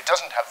it probably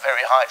doesn't have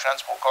very high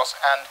transport costs,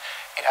 and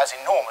it has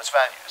enormous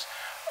values.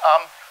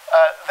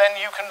 Then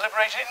you can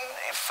liberate in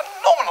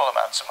phenomenal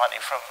amounts of money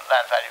from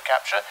land value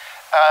capture.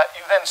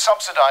 You then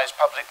subsidise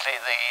publicly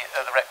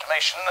the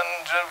reclamation,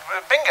 and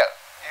bingo.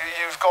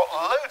 You've got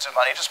loads of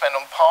money to spend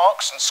on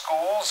parks and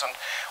schools and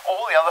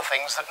all the other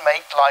things that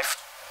make life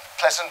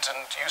pleasant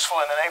and useful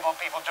and enable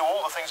people to do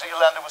all the things that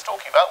Yolande was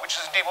talking about, which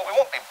is indeed what we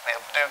want people to be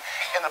able to do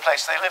in the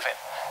place they live in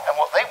and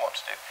what they want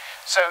to do.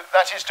 So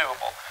that is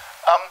doable.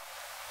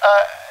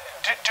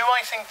 Do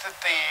I think that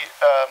the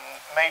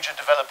major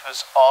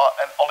developers are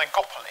an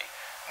oligopoly?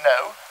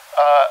 No.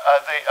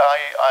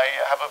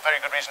 I have a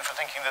very good reason for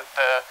thinking that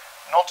they're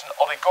not an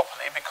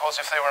oligopoly, because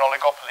if they were an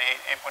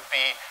oligopoly, it would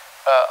be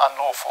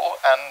unlawful,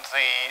 and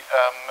the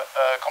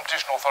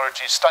competition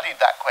authorities studied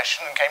that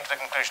question and came to the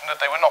conclusion that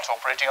they were not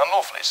operating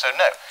unlawfully, so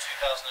no.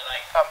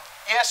 2008.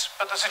 Yes,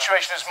 but the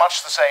situation is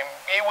much the same.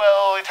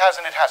 Well, it has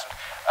and it hasn't.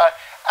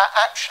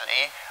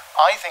 Actually,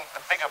 I think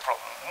the bigger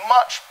problem,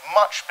 much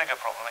bigger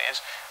problem,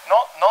 is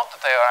not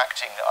that they are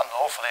acting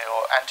unlawfully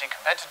or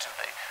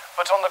anti-competitively,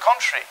 but on the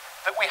contrary,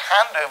 that we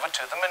hand over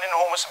to them an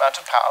enormous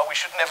amount of power we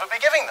should never be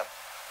giving them.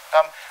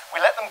 We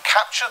let them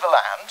capture the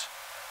land,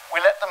 we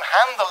let them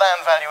hand the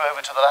land value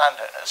over to the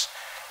landowners,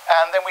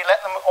 and then we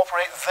let them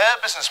operate their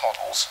business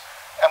models,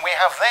 and we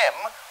have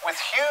them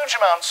with huge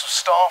amounts of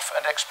staff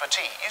and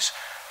expertise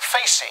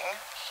facing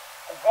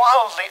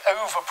wildly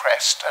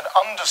overpressed and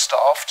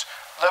understaffed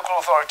local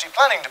authority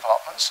planning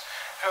departments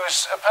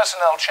whose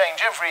personnel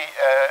change every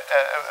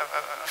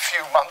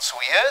few months or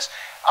years.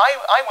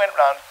 I went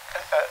round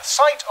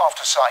site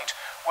after site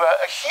where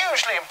a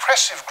hugely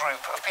impressive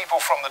group of people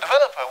from the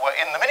developer were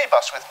in the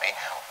minibus with me.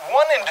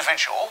 One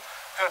individual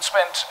who had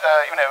spent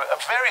a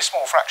very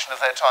small fraction of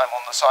their time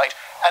on the site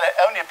and had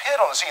only appeared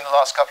on the scene the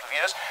last couple of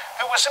years,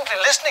 who was simply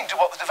listening to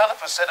what the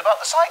developers said about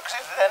the site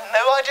because they had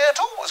no idea at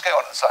all what was going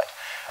on the site.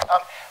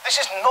 This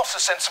is not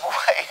a sensible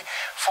way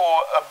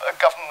for a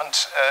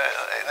government,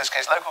 in this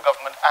case local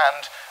government,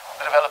 and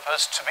the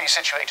developers to be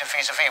situated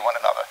vis-a-vis one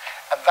another.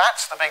 And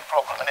that's the big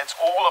problem, and it's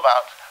all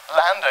about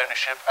land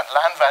ownership and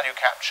land value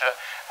capture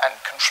and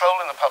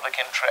control in the public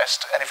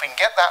interest. And if we can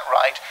get that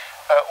right,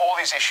 all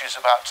these issues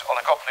about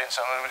oligopoly and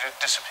so on would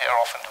disappear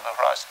off into the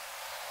horizon.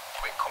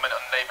 Quick comment on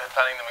neighbourhood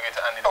planning, then we go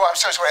to Andy. Oh, I'm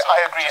so sorry.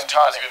 I agree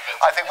entirely.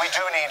 I think we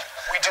do need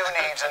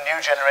a new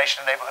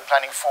generation of neighbourhood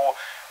planning for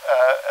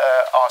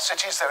our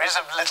cities. There is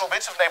a little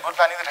bit of neighbourhood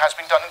planning that has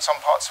been done in some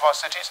parts of our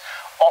cities.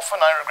 Often,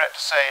 I regret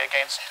to say,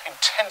 against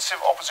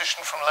intensive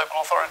opposition from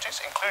local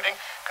authorities, including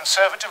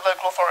conservative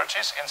local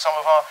authorities in some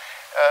of our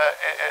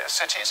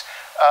cities.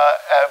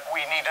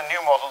 We need a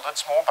new model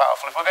that's more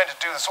powerful. If we're going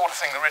to do the sort of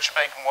thing that Richard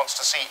Bacon wants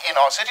to see in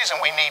our cities,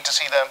 and we need to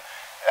see them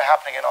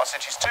happening in our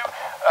cities too,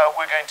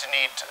 we're going to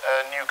need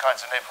new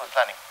kinds of neighbourhood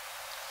planning.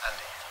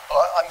 Andy.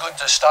 Well, I'm going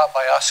to start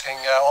by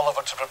asking Oliver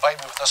to provide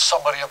me with a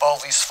summary of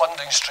all these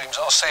funding streams.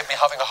 It'll save me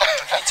having 100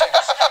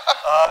 meetings.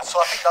 So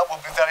I think that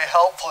will be very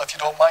helpful if you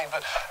don't mind.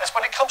 But it's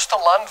when it comes to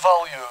land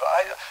value,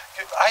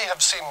 I have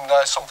seen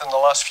something in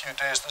the last few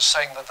days that's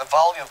saying that the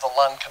value of the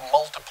land can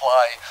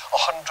multiply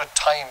 100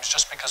 times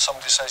just because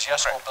somebody says,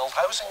 yes, we'll build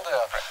housing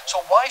there. So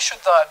why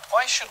should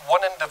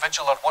one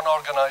individual or one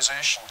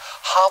organisation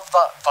have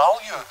that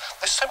value?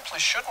 They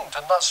simply shouldn't.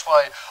 And that's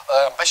why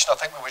ambition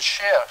I think we would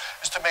share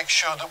is to make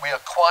sure that we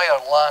acquire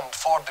land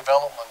for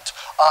development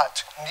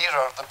at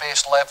nearer the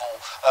base level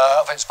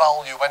of its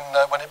value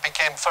when it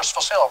became first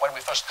for sale, or when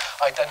we first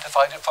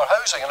identified it for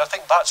housing. And I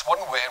think that's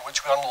one way in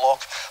which we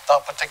unlock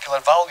that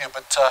particular value.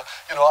 But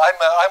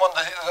I'm on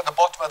the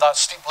bottom of that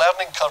steep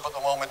learning curve at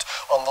the moment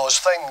on those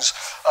things.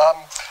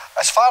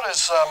 As far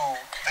as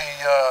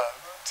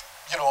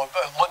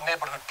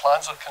neighbourhood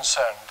plans are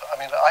concerned, I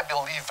mean, I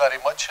believe very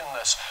much in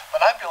this,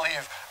 but I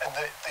believe in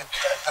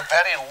the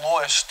very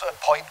lowest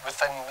point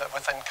within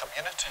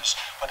communities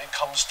when it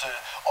comes to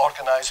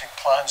organising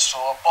plans. So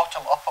a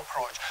bottom-up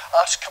approach.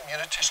 Ask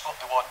communities what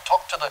they want.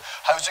 Talk to the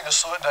housing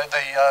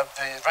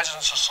the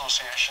residents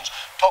associations.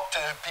 Talk to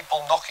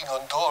people knocking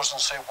on doors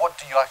and say, what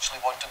do you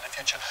actually want in the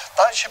future?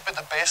 That should be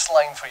the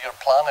baseline for your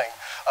planning,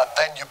 and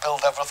then you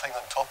build everything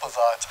on top of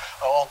that,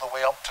 all the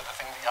way up to the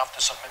thing that you have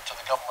to submit to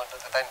the government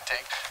that they then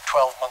take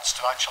 12 months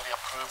to actually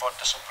approve or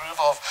disapprove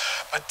of.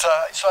 But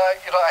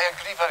I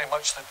agree very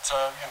much that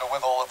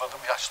with Oliver that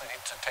we actually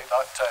need to take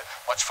that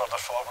much further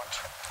forward.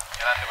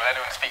 Yolande, will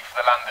anyone speak for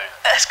the landowner?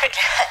 That's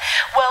quickly.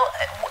 Well,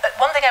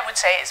 one thing I would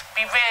say is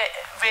be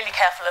really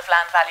careful of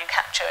land value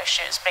capture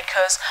issues,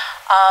 because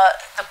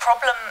the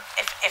problem,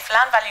 if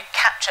land value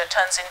capture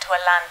turns into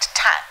a land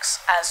tax,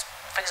 as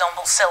for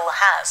example, still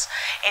has,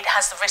 it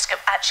has the risk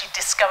of actually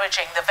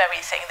discouraging the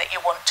very thing that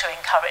you want to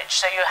encourage.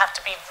 So you have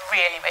to be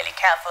really, really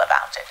careful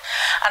about it.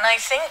 And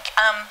I think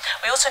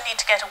we also need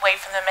to get away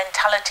from the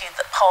mentality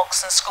that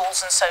parks and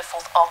schools and so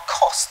forth are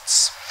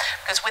costs.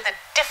 Because with a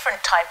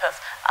different type of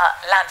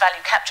land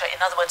value capture,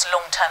 in other words,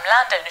 long-term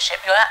land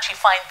ownership, you'll actually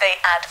find they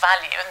add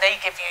value and they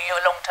give you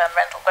your long-term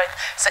rental growth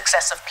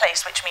successive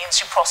place, which means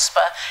you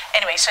prosper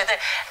anyway. So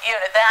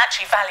they're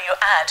actually value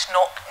add,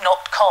 not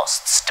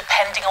costs,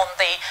 depending on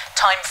the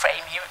time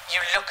frame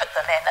you look at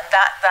them in, and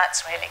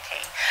that's really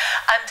key.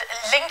 And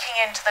linking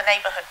into the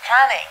neighbourhood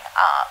planning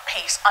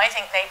piece, I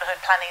think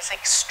neighbourhood planning is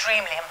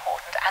extremely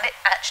important, and it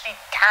actually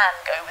can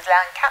go with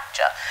land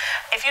capture.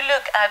 If you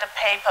look at a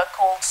paper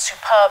called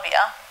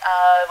Superbia,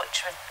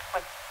 which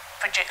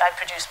I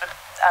produced with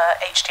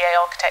HTA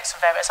architects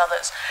and various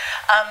others,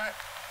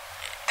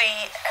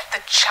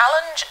 the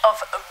challenge of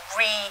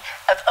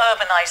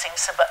urbanising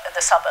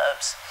the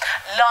suburbs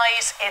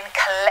lies in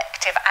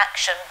collective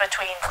action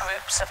between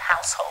groups of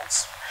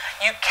households.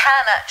 You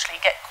can actually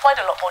get quite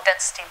a lot more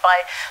density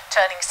by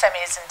turning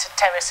semis into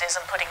terraces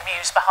and putting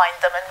views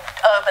behind them and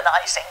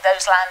urbanising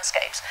those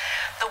landscapes.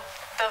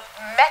 The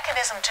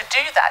mechanism to do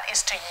that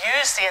is to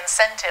use the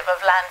incentive of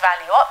land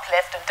value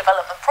uplift and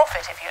development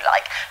profit, if you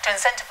like, to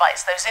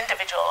incentivise those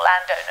individual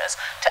landowners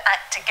to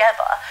act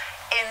together.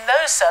 In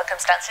those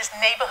circumstances,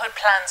 neighbourhood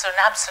plans are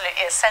an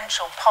absolutely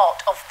essential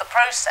part of the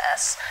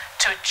process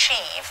to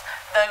achieve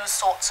those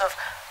sorts of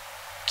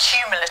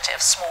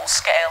cumulative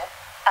small-scale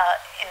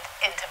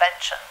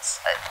interventions,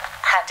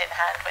 hand in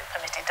hand with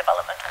permitted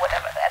development or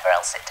whatever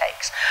else it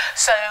takes.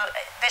 So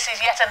this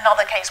is yet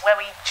another case where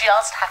we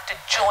just have to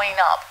join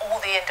up all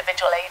the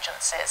individual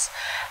agencies.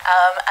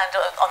 And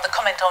on the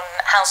comment on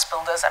house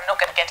builders, I'm not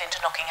going to get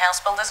into knocking house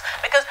builders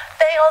because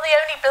they are the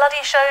only bloody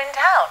show in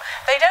town.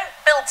 They don't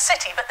build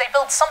city, but they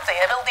build something.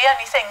 They build the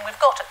only thing we've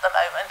got at the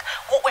moment.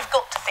 What we've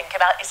got to think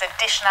about is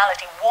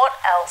additionality. What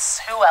else,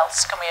 who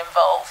else can we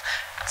involve?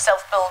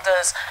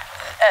 Self-builders,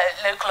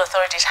 local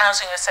authorities,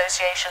 housing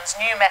associations,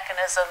 new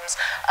mechanisms,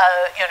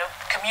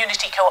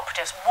 community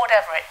cooperatives,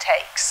 whatever it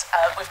takes.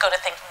 We've got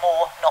to think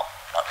more, not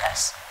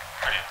less.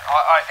 Brilliant.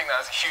 I think that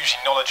was a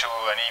hugely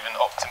knowledgeable and even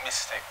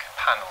optimistic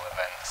panel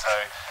event. So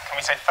can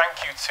we say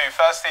thank you to,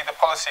 firstly, the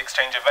Policy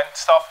Exchange event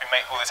staff who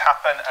make all this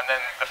happen, and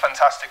then the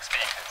fantastic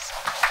speakers.